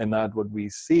and not what we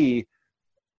see.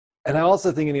 And I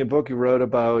also think in your book you wrote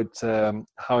about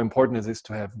how important it is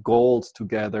to have goals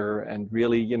together and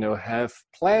really, have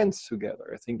plans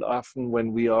together. I think often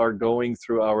when we are going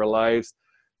through our lives,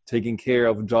 taking care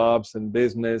of jobs and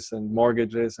business and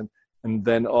mortgages, and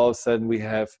then all of a sudden we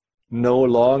have no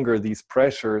longer these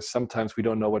pressures, sometimes we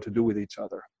don't know what to do with each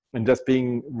other. And just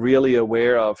being really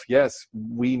aware of, yes,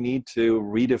 we need to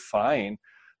redefine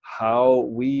what how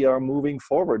we are moving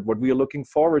forward, what we are looking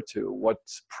forward to, what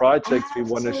projects we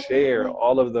want to share,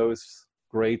 all of those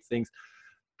great things.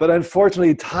 But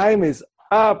unfortunately, time is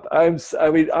up. I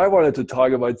wanted to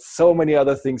talk about so many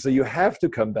other things, so you have to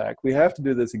come back. We have to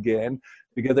do this again,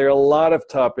 because there are a lot of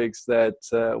topics that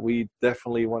we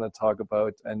definitely want to talk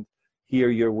about and hear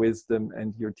your wisdom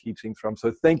and your teachings from.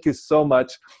 So thank you so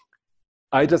much.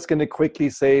 I'm just going to quickly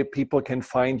say people can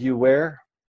find you where?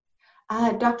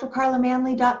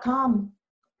 drcarlamanley.com.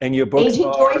 And your books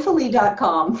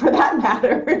AgingJoyfully.com, for that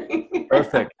matter.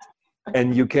 Perfect.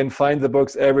 And you can find the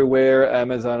books everywhere,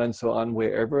 Amazon and so on,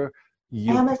 wherever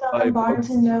you Amazon, Barnes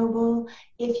and Noble.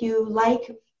 If you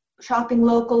like shopping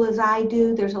local as I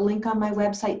do, there's a link on my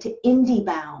website to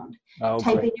IndieBound.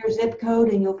 Type in your zip code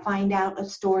and you'll find out a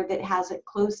store that has it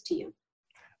close to you.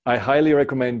 I highly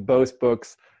recommend both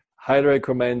books. Highly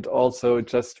recommend also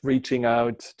just reaching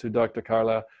out to Dr.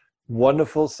 Carla.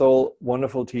 Wonderful soul,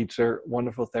 wonderful teacher,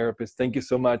 wonderful therapist. Thank you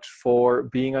so much for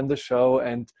being on the show.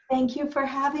 And thank you for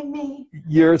having me.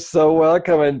 You're so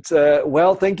welcome. And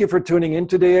thank you for tuning in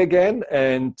today again.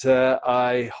 And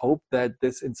I hope that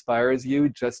this inspires you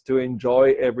just to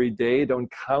enjoy every day.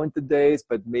 Don't count the days,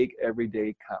 but make every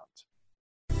day count.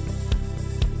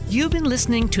 You've been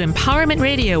listening to Empowerment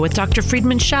Radio with Dr.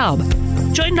 Friedemann Schaub.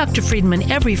 Join Dr. Friedemann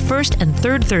every first and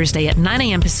third Thursday at 9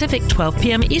 a.m. Pacific, 12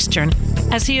 p.m. Eastern,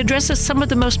 as he addresses some of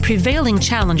the most prevailing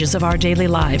challenges of our daily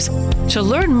lives. To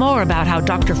learn more about how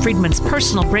Dr. Friedman's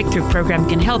personal breakthrough program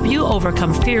can help you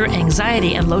overcome fear,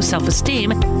 anxiety, and low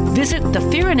self-esteem, visit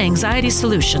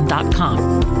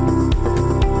thefearandanxietysolution.com.